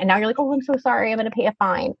fallout from it? And now you're like, oh, I'm so sorry, I'm going to pay a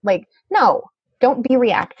fine. Like, no. Don't be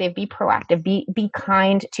reactive, be proactive, be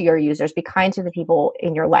kind to your users, be kind to the people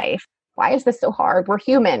in your life. Why is this so hard? We're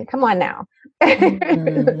human. Come on now.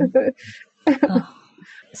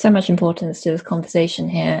 So much importance to this conversation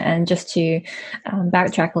here. And just to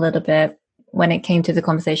backtrack a little bit, when it came to the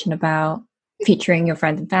conversation about featuring your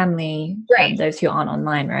friends and family, right, those who aren't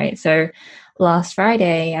online, right? So last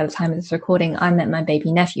Friday, at the time of this recording, I met my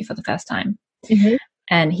baby nephew for the first time.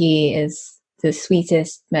 And he is the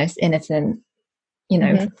sweetest, most innocent,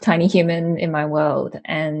 tiny human in my world.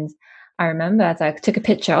 And I remember as I took a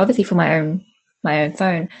picture, obviously for my own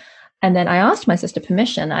phone, and then I asked my sister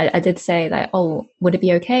permission. I did say that, oh, would it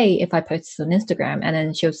be okay if I post this on Instagram? And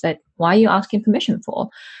then she was like, why are you asking permission for?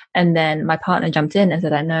 And then my partner jumped in and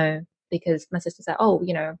said, I know, because my sister said, oh,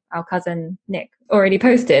 our cousin Nick already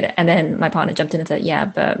posted. And then my partner jumped in and said, yeah,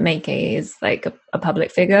 but Meike is like a public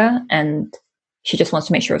figure and she just wants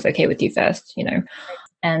to make sure it's okay with you first,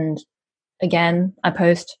 And again, I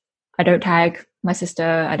post, I don't tag my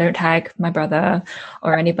sister, I don't tag my brother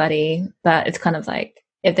or anybody, but it's kind of like,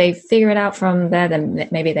 if they figure it out from there, then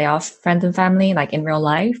maybe they are friends and family, like in real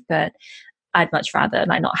life, but I'd much rather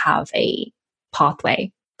like not have a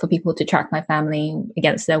pathway for people to track my family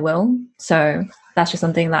against their will. So that's just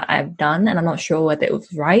something that I've done, and I'm not sure whether it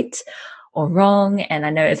was right or wrong. And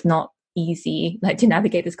I know it's not easy like to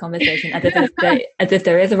navigate this conversation as if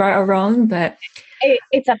there is a right or wrong, but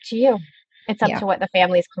it's up to you. It's up to what the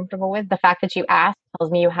family is comfortable with. The fact that you ask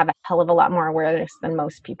tells me you have a hell of a lot more awareness than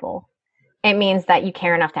most people. It means that you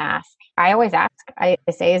care enough to ask. I always ask. I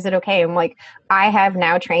say, is it okay? I'm like, I have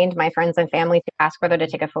now trained my friends and family to ask whether to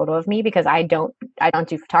take a photo of me, because I don't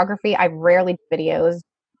do photography. I rarely do videos.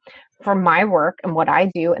 For my work and what I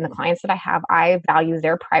do and the clients that I have, I value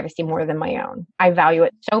their privacy more than my own. I value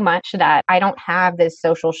it so much that I don't have the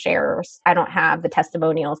social shares. I don't have the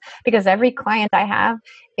testimonials, because every client I have,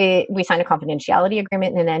 we sign a confidentiality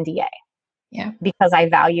agreement and an NDA. Yeah. Because I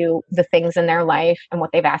value the things in their life and what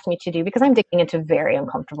they've asked me to do, because I'm digging into very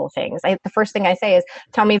uncomfortable things. The first thing I say is,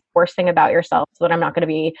 tell me the worst thing about yourself so that I'm not going to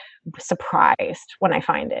be surprised when I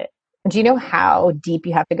find it. Do you know how deep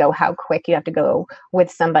you have to go, how quick you have to go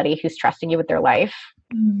with somebody who's trusting you with their life?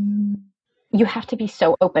 You have to be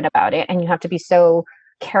so open about it, and you have to be so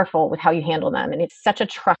careful with how you handle them. And it's such a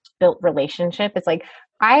trust-built relationship. It's like,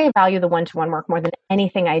 I value the one-to-one work more than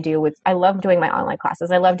anything I do. I love doing my online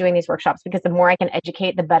classes. I love doing these workshops, because the more I can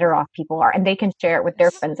educate, the better off people are, and they can share it with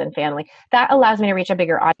their friends and family. That allows me to reach a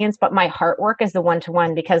bigger audience. But my heart work is the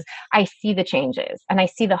one-to-one, because I see the changes and I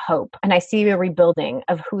see the hope and I see the rebuilding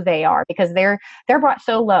of who they are, because they're brought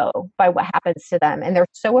so low by what happens to them, and they're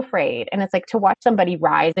so afraid. And it's like, to watch somebody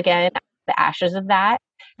rise again, the ashes of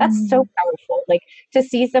that's so powerful. Like, to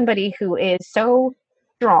see somebody who is so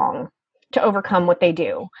strong to overcome what they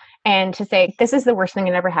do, and to say, this is the worst thing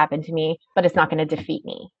that ever happened to me, but it's not going to defeat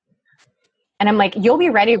me. And I'm like, you'll be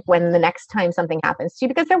ready when the next time something happens to you,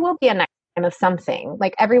 because there will be a next time of something.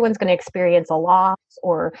 Like, everyone's going to experience a loss,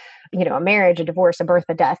 or, a marriage, a divorce, a birth,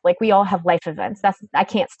 a death. Like, we all have life events. I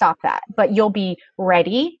can't stop that, but you'll be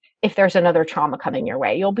ready if there's another trauma coming your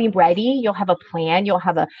way. You'll be ready. You'll have a plan. You'll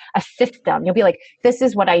have a system. You'll be like, this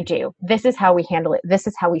is what I do. This is how we handle it. This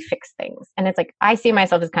is how we fix things. And it's like, I see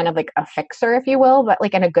myself as kind of like a fixer, if you will, but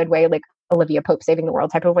like in a good way, like Olivia Pope saving the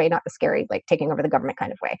world type of way, not the scary, like taking over the government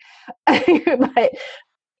kind of way. But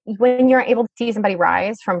when you're able to see somebody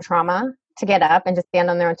rise from trauma to get up and just stand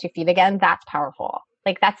on their own 2 feet again, that's powerful.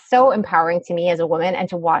 Like that's so empowering to me as a woman, and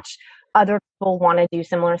to watch other people want to do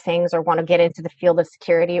similar things or want to get into the field of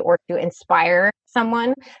security or to inspire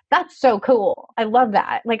someone. That's so cool. I love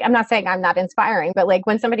that. Like, I'm not saying I'm not inspiring, but like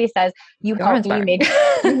when somebody says you helped me,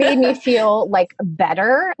 you made me feel like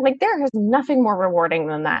better, like there is nothing more rewarding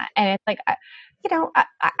than that. And it's like,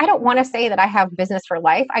 I don't want to say that I have business for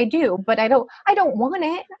life. I do, but I don't want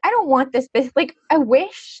it. I don't want this business. Like, I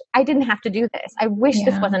wish I didn't have to do this. I wish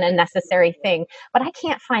this wasn't a necessary thing, but I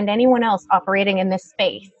can't find anyone else operating in this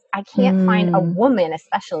space. I can't find a woman,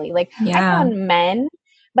 especially. Like, I found men,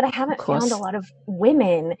 but I haven't found a lot of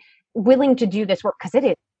women willing to do this work, because it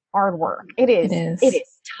is hard work. It is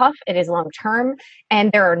tough. It is long-term,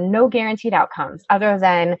 and there are no guaranteed outcomes other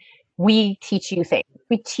than we teach you things.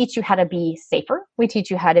 We teach you how to be safer. We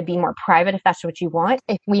teach you how to be more private if that's what you want.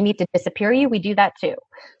 If we need to disappear you, we do that too.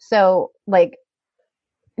 So like,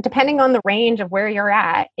 depending on the range of where you're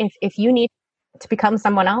at, if you need to become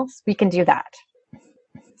someone else, we can do that.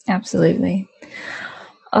 Absolutely.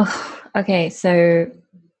 Oh, okay. So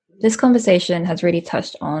this conversation has really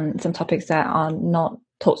touched on some topics that are not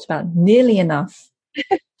talked about nearly enough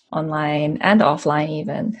online and offline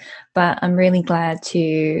even, but I'm really glad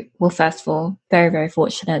to, well, first of all, very, very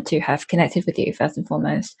fortunate to have connected with you first and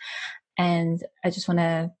foremost. And I just want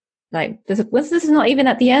to, like, this is not even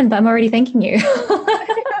at the end, but I'm already thanking you.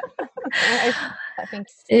 I think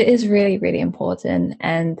it is really, really important.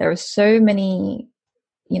 And there are so many,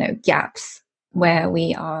 gaps where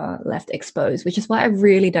we are left exposed, which is why I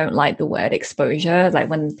really don't like the word exposure. Like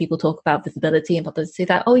when people talk about visibility and publicity,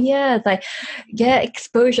 that, oh yeah, it's like, yeah,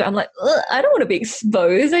 exposure. I'm like, I don't want to be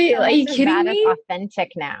exposed. Are you kidding me? It's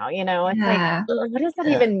authentic now, it's like, what does that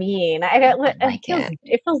even mean?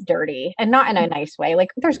 It feels dirty, and not in a nice way.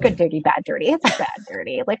 Like, there's good dirty, bad dirty. It's a bad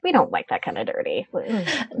dirty. Like, we don't like that kind of dirty.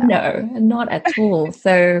 No, not at all.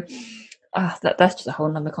 So that's just a whole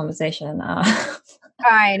nother conversation.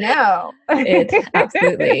 I know.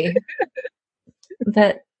 Absolutely.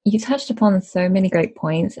 But you touched upon so many great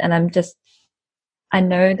points, and I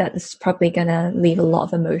know that this is probably going to leave a lot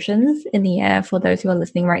of emotions in the air for those who are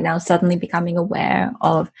listening right now, suddenly becoming aware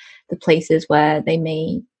of the places where they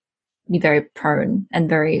may be very prone and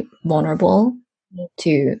very vulnerable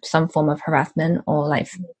to some form of harassment, or like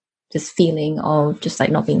this feeling of just like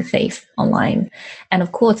not being safe online. And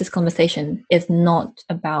of course, this conversation is not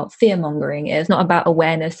about fear mongering. It's not about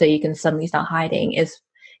awareness so you can suddenly start hiding. It's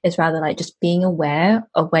rather like just being aware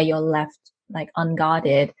of where you're left like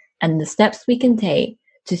unguarded, and the steps we can take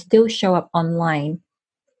to still show up online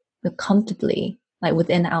comfortably, like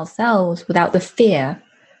within ourselves, without the fear,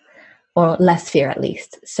 or less fear at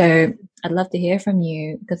least. So I'd love to hear from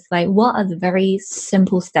you, because like, what are the very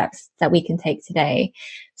simple steps that we can take today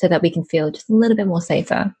so that we can feel just a little bit more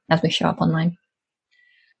safer as we show up online?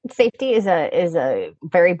 Safety is a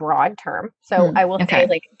very broad term. So I will say,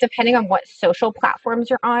 like, depending on what social platforms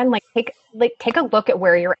you're on, take a look at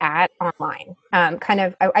where you're at online.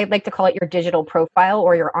 I like to call it your digital profile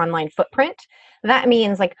or your online footprint. That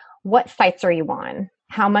means like, what sites are you on?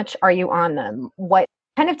 How much are you on them? What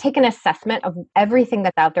kind of take an assessment of everything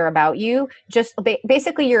that's out there about you. Just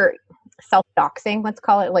basically you're self-doxing, let's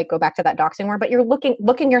call it, like go back to that doxing word, but you're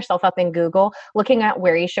looking yourself up in Google, looking at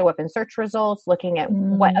where you show up in search results, looking at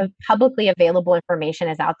what publicly available information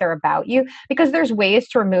is out there about you, because there's ways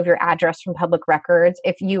to remove your address from public records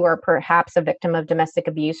if you are perhaps a victim of domestic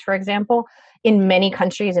abuse, for example. In many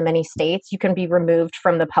countries, in many states, you can be removed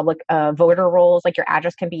from the public voter rolls, like your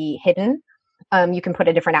address can be hidden. You can put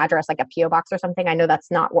a different address, like a PO box or something. I know that's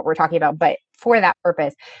not what we're talking about, but for that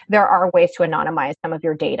purpose, there are ways to anonymize some of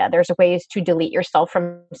your data. There's ways to delete yourself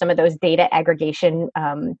from some of those data aggregation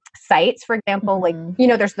sites. For example, like,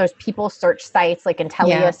 there's those people search sites like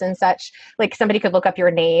Intellius and such. Like, somebody could look up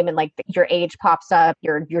your name and like your age pops up,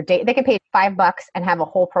 your date. They could pay $5 and have a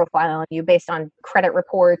whole profile on you based on credit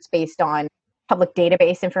reports, based on public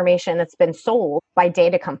database information that's been sold by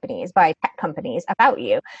data companies, by tech companies about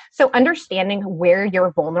you. So understanding where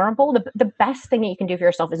you're vulnerable, the best thing that you can do for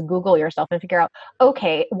yourself is Google yourself and figure out,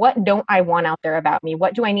 okay, what don't I want out there about me?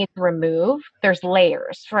 What do I need to remove? There's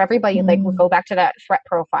layers for everybody. Like we'll go back to that threat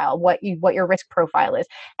profile, what your risk profile is.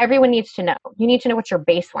 Everyone needs to know. You need to know what your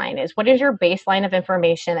baseline is. What is your baseline of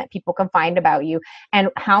information that people can find about you, and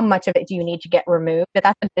how much of it do you need to get removed? But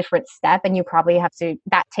that's a different step, and you probably have to,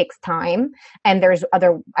 that takes time. And there's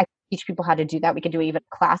I teach people how to do that. We could do even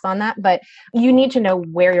a class on that, but you need to know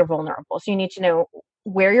where you're vulnerable. So you need to know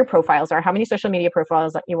where your profiles are, how many social media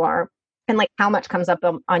profiles that you are, and like how much comes up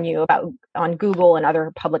on you on Google and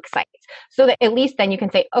other public sites, so that at least then you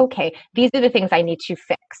can say, okay, these are the things I need to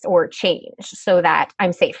fix or change so that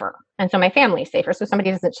I'm safer. And so my family's safer. So somebody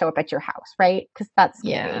doesn't show up at your house, right? Because that's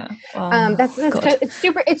it's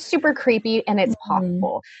super creepy, and it's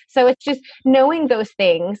possible. So it's just knowing those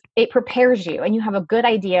things, it prepares you, and you have a good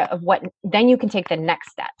idea of what, then you can take the next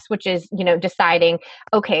steps, which is, deciding,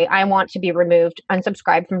 okay, I want to be removed,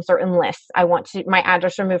 unsubscribed from certain lists. I want my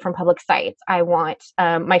address removed from public sites. I want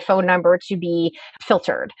my phone number to be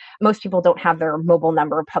filtered. Most people don't have their mobile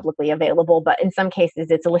number publicly available, but in some cases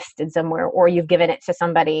it's listed somewhere, or you've given it to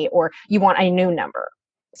somebody, or you want a new number.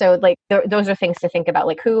 So like those are things to think about,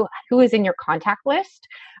 like who is in your contact list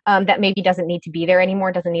that maybe doesn't need to be there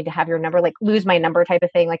anymore, doesn't need to have your number, like lose my number type of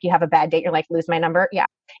thing. Like you have a bad date, you're like, lose my number. Yeah.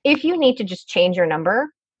 If you need to just change your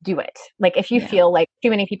number, do it. Like if you feel like too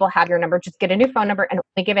many people have your number, just get a new phone number and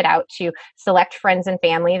only give it out to select friends and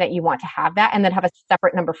family that you want to have that, and then have a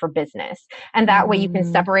separate number for business. And that way you can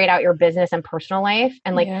separate out your business and personal life.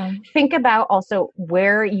 And think about also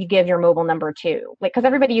where you give your mobile number to, like, because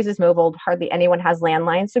everybody uses mobile, hardly anyone has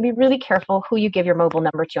landlines. So be really careful who you give your mobile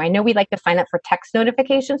number to. I know we like to sign up for text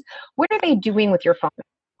notifications. What are they doing with your phone?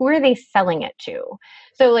 Who are they selling it to?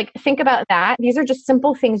 So like, think about that. These are just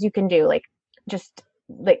simple things you can do.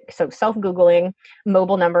 So self-Googling,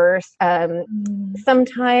 mobile numbers.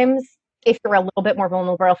 Sometimes if you're a little bit more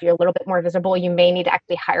vulnerable, if you're a little bit more visible, you may need to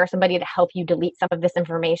actually hire somebody to help you delete some of this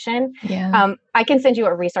information. I can send you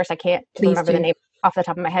a resource. I can't remember the name off the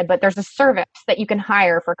top of my head, but there's a service that you can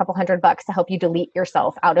hire for a couple $100 to help you delete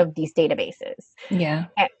yourself out of these databases.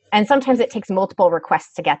 And sometimes it takes multiple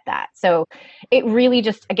requests to get that. So it really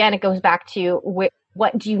just, again, it goes back to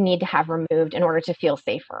what do you need to have removed in order to feel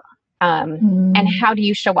safer? And how do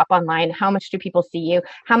you show up online? How much do people see you?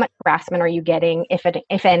 How much harassment are you getting, if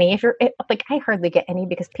any? I hardly get any,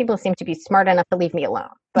 because people seem to be smart enough to leave me alone.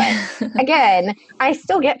 But again, I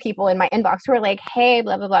still get people in my inbox who are like, hey,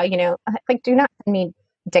 blah, blah, blah, like, do not send me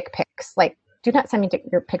dick pics. Like, do not send me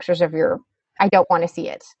your pictures of I don't want to see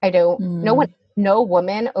it. I don't, no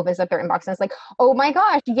woman opens up their inbox and is like, oh my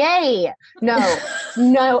gosh, yay.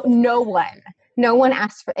 No one. No one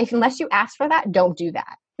asks for, unless you ask for that, don't do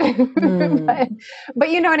that. But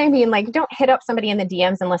you know what I mean? Like, don't hit up somebody in the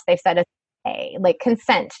DMs unless they've said okay. Like,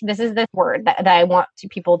 consent. This is the word that I want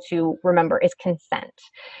people to remember, is consent.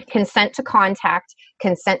 Consent to contact,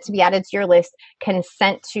 consent to be added to your list,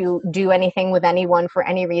 consent to do anything with anyone for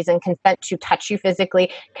any reason, consent to touch you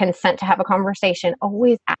physically, consent to have a conversation.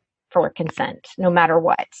 Always ask for consent, no matter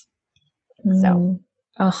what. So.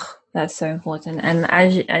 Oh, that's so important. And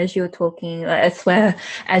as you're talking, I swear,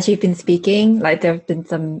 as you've been speaking, like, there have been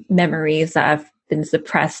some memories that have been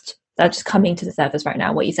suppressed that are just coming to the surface right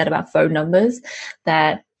now. What you said about phone numbers,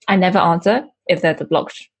 that I never answer if they're the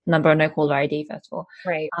blocked number or no caller ID, first of all.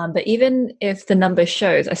 Right. But even if the number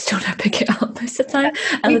shows, I still don't pick it up most of the time.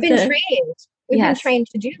 We've been trained. We've been trained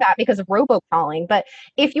to do that because of robocalling. But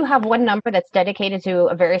if you have one number that's dedicated to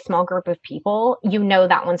a very small group of people,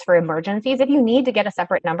 that one's for emergencies. If you need to get a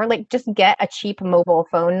separate number, like, just get a cheap mobile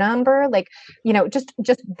phone number. Like, just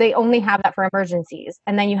they only have that for emergencies.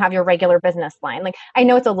 And then you have your regular business line. Like, I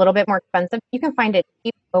know it's a little bit more expensive. You can find a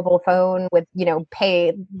cheap mobile phone with,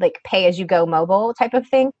 pay as you go mobile type of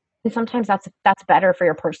thing. And sometimes that's better for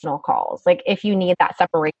your personal calls. Like, if you need that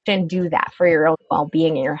separation, do that for your own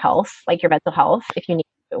well-being and your health, like your mental health, if you need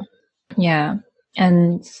to. Yeah.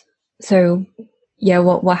 And so,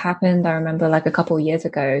 what happened, I remember, like, a couple of years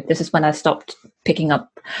ago, this is when I stopped picking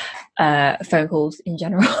up phone calls in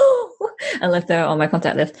general, unless they're on my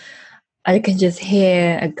contact list. I can just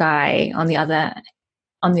hear a guy on the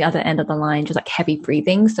other end of the line, just like heavy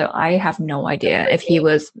breathing. So I have no idea if he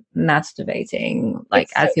was masturbating, like,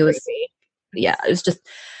 as he was. It was just,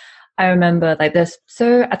 I remember, like, there's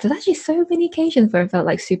actually so many occasions where I felt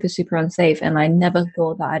like super, super unsafe. And I never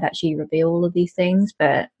thought that I'd actually reveal all of these things,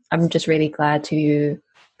 but I'm just really glad to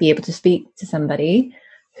be able to speak to somebody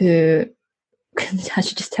who She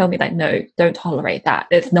should just tell me like, no, don't tolerate that.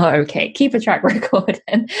 It's not okay. Keep a track record.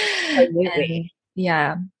 And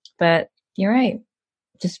yeah, but you're right.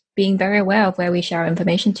 Just being very aware of where we share our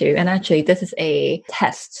information to. And actually, this is a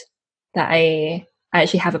test that I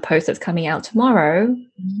actually have a post that's coming out tomorrow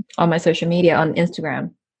on my social media on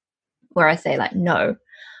Instagram, where I say like, no,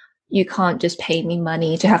 you can't just pay me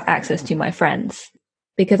money to have access to my friends.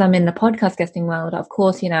 Because I'm in the podcast guesting world, of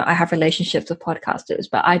course, I have relationships with podcasters,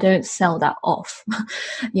 but I don't sell that off.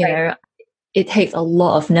 It takes a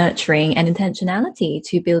lot of nurturing and intentionality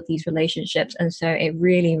to build these relationships. And so it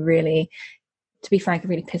really, really, to be frank, it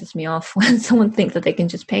really pisses me off when someone thinks that they can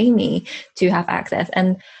just pay me to have access.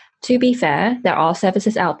 And to be fair, there are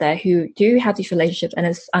services out there who do have these relationships, and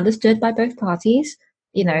it's understood by both parties,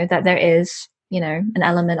 that there is, an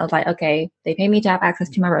element of like, okay, they pay me to have access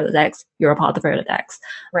to my Rolodex, you're a part of the Rolodex,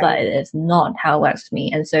 but it is not how it works for me.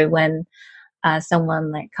 And so when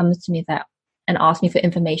someone like comes to me and asks me for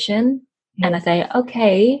information, and I say,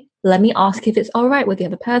 okay, let me ask if it's all right with the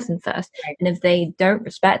other person first. And if they don't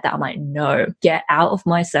respect that, I'm like, no, get out of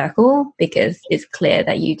my circle, because it's clear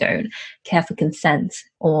that you don't care for consent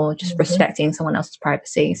or just respecting someone else's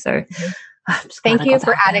privacy. So thank you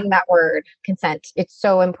for adding that word, consent. It's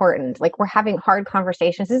so important. Like, we're having hard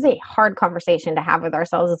conversations. This is a hard conversation to have with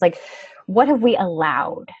ourselves. It's like, what have we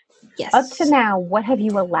allowed? Yes. Up to now, what have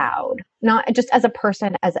you allowed? Not just as a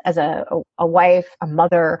person, as a wife, a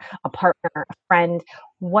mother, a partner, a friend.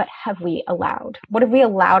 What have we allowed? What have we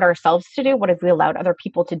allowed ourselves to do? What have we allowed other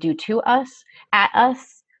people to do to us, at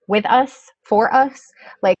us, with us, for us?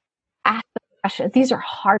 Like, ask the questions. These are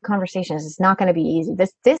hard conversations. It's not going to be easy.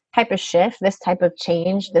 This type of shift, this type of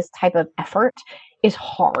change, this type of effort is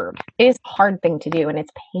hard. It is a hard thing to do, and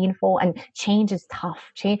it's painful, and change is tough.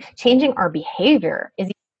 Changing our behavior is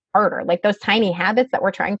harder. Like those tiny habits that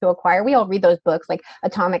we're trying to acquire. We all read those books like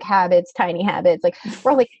Atomic Habits, Tiny Habits. Like,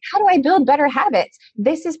 we're like, how do I build better habits?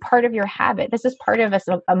 This is part of your habit. This is part of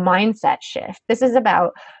a mindset shift. This is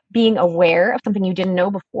about being aware of something you didn't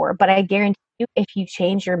know before. But I guarantee you, if you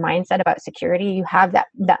change your mindset about security, you have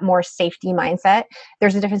that more safety mindset.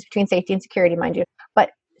 There's a difference between safety and security, mind you. But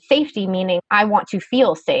safety meaning I want to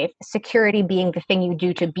feel safe, security being the thing you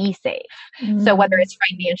do to be safe. So whether it's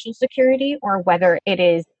financial security, or whether it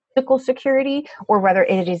is physical security, or whether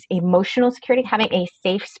it is emotional security, having a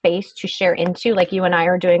safe space to share into, like you and I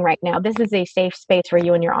are doing right now. This is a safe space for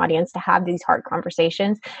you and your audience to have these hard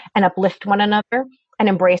conversations and uplift one another and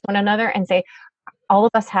embrace one another and say, all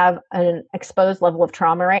of us have an exposed level of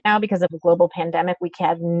trauma right now because of a global pandemic we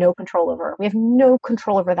have no control over. We have no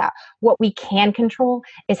control over that. What we can control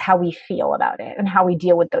is how we feel about it, and how we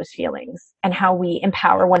deal with those feelings, and how we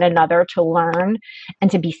empower one another to learn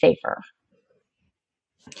and to be safer.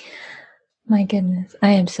 My goodness.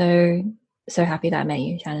 I am so happy that I met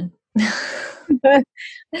you, Shannon.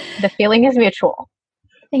 The feeling is mutual.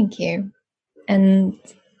 Thank you. And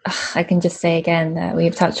I can just say again that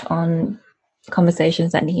we've touched on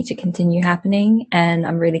conversations that need to continue happening. And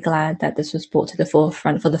I'm really glad that this was brought to the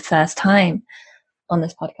forefront for the first time on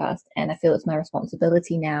this podcast. And I feel it's my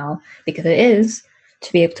responsibility now, because it is,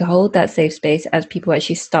 to be able to hold that safe space as people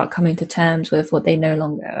actually start coming to terms with what they no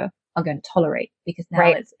longer are going to tolerate, because now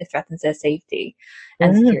it threatens their safety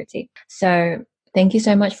and security. So thank you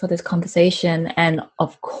so much for this conversation. And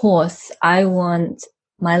of course, I want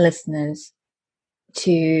my listeners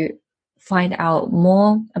to find out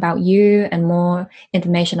more about you and more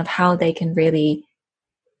information of how they can really,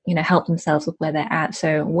 help themselves with where they're at.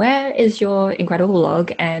 So where is your incredible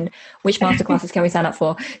blog, and which masterclasses can we sign up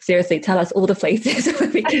for? Seriously, tell us all the places where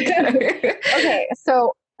we can go. Okay,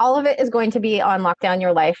 so all of it is going to be on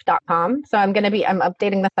lockdownyourlife.com. So I'm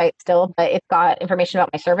updating the site still, but it's got information about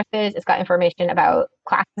my services. It's got information about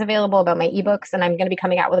classes available, about my ebooks, and I'm going to be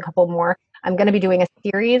coming out with a couple more. I'm going to be doing a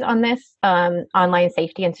series on this, online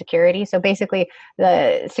safety and security. So basically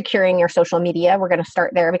the securing your social media, we're going to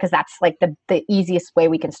start there, because that's like the easiest way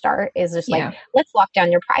we can start is just like, let's lock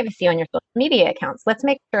down your privacy on your social media accounts. Let's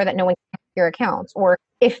make sure that no one can hack your accounts, or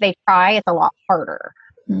if they try, it's a lot harder.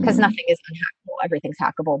 Because nothing is unhackable, everything's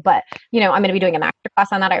hackable. But, I'm going to be doing a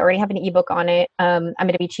masterclass on that. I already have an ebook on it. I'm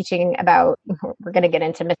going to be teaching about, we're going to get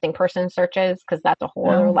into missing person searches, because that's a whole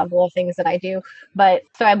other level of things that I do. But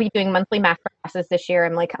so I'll be doing monthly masterclasses this year.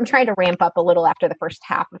 I'm trying to ramp up a little after the first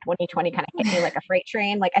half of 2020 kind of hit me like a freight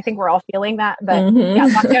train. Like, I think we're all feeling that. But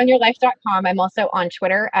lockdownyourlife.com. I'm also on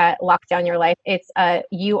Twitter at lockdownyourlife. It's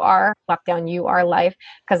lockdownyourlife,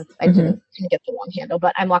 because I didn't get the long handle,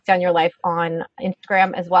 but I'm lockdownyourlife on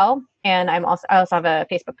Instagram as well. And I also have a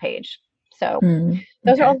Facebook page. So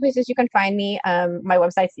those are all the places you can find me. My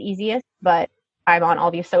website's the easiest, but I'm on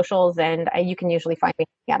all these socials, and you can usually find me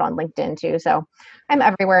out on LinkedIn too. So I'm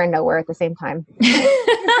everywhere and nowhere at the same time.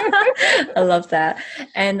 I love that.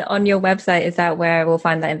 And on your website, is that where we'll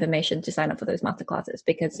find that information to sign up for those masterclasses?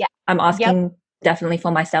 Because I'm asking definitely for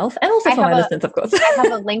myself and also for my listeners, of course. I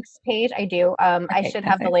have a links page. I do. I should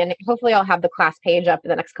have the landing. Hopefully I'll have the class page up in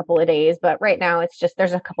the next couple of days. But right now it's just,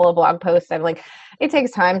 there's a couple of blog posts. I'm like, it takes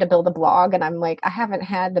time to build a blog. And I'm like, I haven't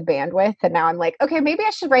had the bandwidth. And now I'm like, okay, maybe I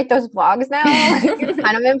should write those blogs now. It's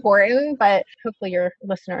kind of important, but hopefully your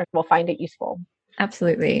listeners will find it useful.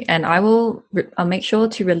 Absolutely. And I'll make sure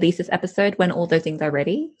to release this episode when all those things are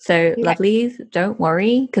ready. So lovelies, don't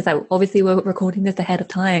worry, because obviously we're recording this ahead of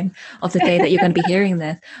time of the day that you're going to be hearing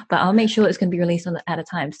this, but I'll make sure it's going to be released at a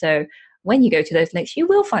time. So when you go to those links, you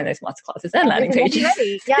will find those masterclasses and landing pages.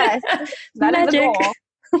 Ready. Yes, that is the goal.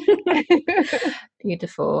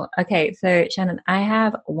 Beautiful. Okay, so Shannon, I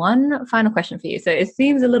have one final question for you. So it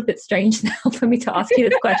seems a little bit strange now for me to ask you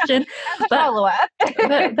this question, but as follow-up,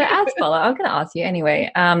 I'm going to ask you anyway.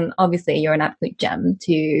 Obviously, you're an absolute gem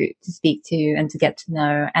to speak to and to get to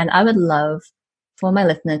know, and I would love for my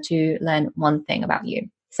listener to learn one thing about you.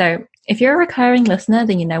 So if you're a recurring listener,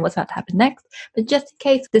 then you know what's about to happen next. But just in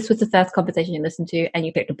case this was the first conversation you listened to, and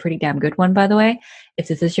you picked a pretty damn good one, by the way, if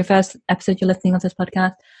this is your first episode you're listening of this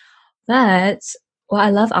podcast. But what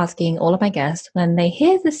I love asking all of my guests when they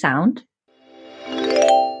hear the sound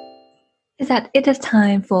is that it is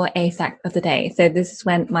time for a fact of the day. So this is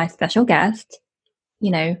when my special guest,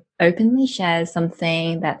 openly shares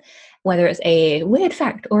something that, whether it's a weird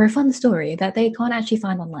fact or a fun story that they can't actually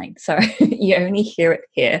find online. So you only hear it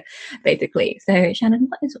here, basically. So Shannon,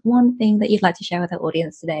 what is one thing that you'd like to share with our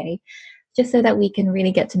audience today, just so that we can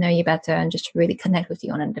really get to know you better and just really connect with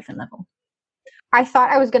you on a different level? I thought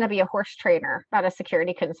I was going to be a horse trainer, not a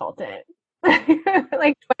security consultant.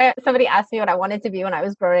 Like when somebody asked me what I wanted to be when I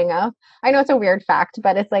was growing up. I know it's a weird fact,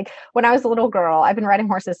 but it's like when I was a little girl, I've been riding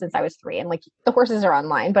horses since I was 3, and like the horses are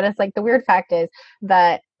online, but it's like the weird fact is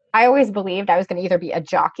that I always believed I was going to either be a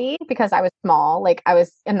jockey because I was small, and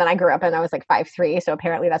then I grew up and I was like 5'3", so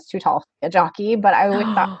apparently that's too tall to be a jockey, but I always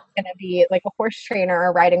thought I was going to be like a horse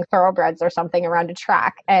trainer riding thoroughbreds or something around a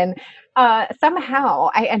track. And somehow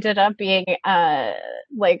I ended up being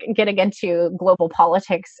getting into global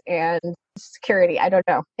politics and security. I don't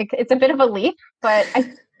know. It's a bit of a leap, but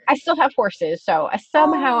I still have horses, so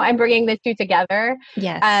somehow I'm bringing the two together.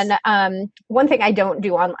 Yes. And one thing I don't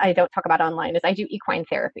talk about online is I do equine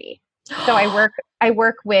therapy. So I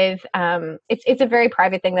work with it's a very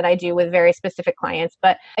private thing that I do with very specific clients,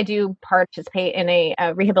 but I do participate in a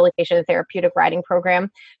rehabilitation therapeutic riding program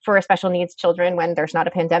for special needs children when there's not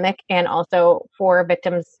a pandemic, and also for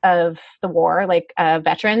victims of the war, like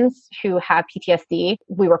veterans who have PTSD.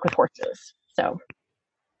 We work with horses. So.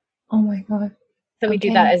 Oh my God. So we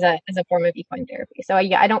do that as a form of equine therapy. So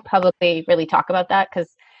I don't publicly really talk about that because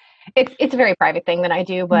it's a very private thing that I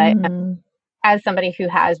do. But as somebody who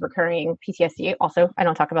has recurring PTSD, also I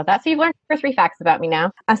don't talk about that. So you've learned 2 or 3 facts about me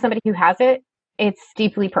now. As somebody who has it, it's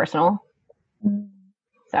deeply personal.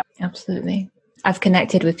 So absolutely, I've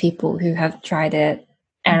connected with people who have tried it,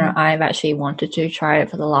 and I've actually wanted to try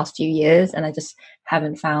it for the last few years, and I just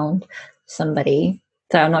haven't found somebody.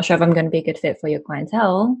 So I'm not sure if I'm going to be a good fit for your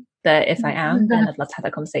clientele. But if I am, then I'd love to have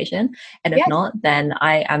that conversation. And if not, then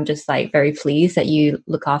I am just very pleased that you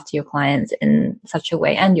look after your clients in such a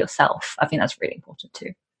way, and yourself. I think that's really important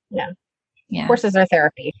too. Yeah. Horses are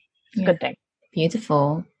therapy. It's a good thing.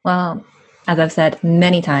 Beautiful. Well, as I've said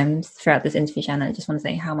many times throughout this interview, Shannon, I just want to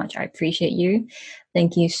say how much I appreciate you.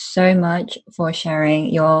 Thank you so much for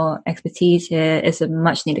sharing your expertise here. It's a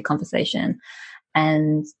much needed conversation,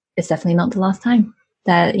 and it's definitely not the last time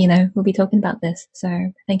that we'll be talking about this.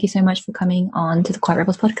 So thank you so much for coming on to the Quiet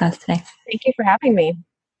Rebels podcast today. Thank you for having me.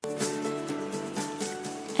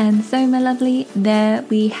 And so, my lovely, there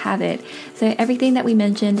we have it. So everything that we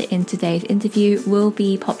mentioned in today's interview will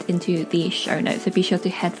be popped into the show notes, so be sure to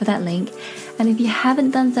head for that link. And if you haven't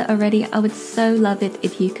done so already, I would so love it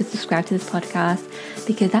if you could subscribe to this podcast,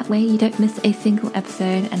 because that way you don't miss a single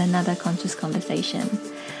episode and another conscious conversation.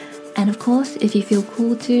 And of course, if you feel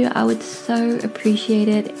cool to, I would so appreciate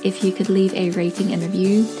it if you could leave a rating and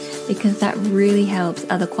review, because that really helps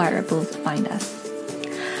other Quiet Rebels find us.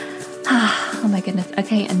 Oh my goodness.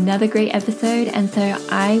 Okay, another great episode. And so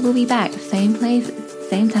I will be back, same place,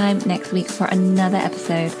 same time next week for another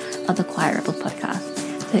episode of the Quiet Rebels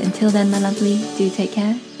podcast. So until then, my lovely, do take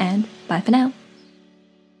care and bye for now.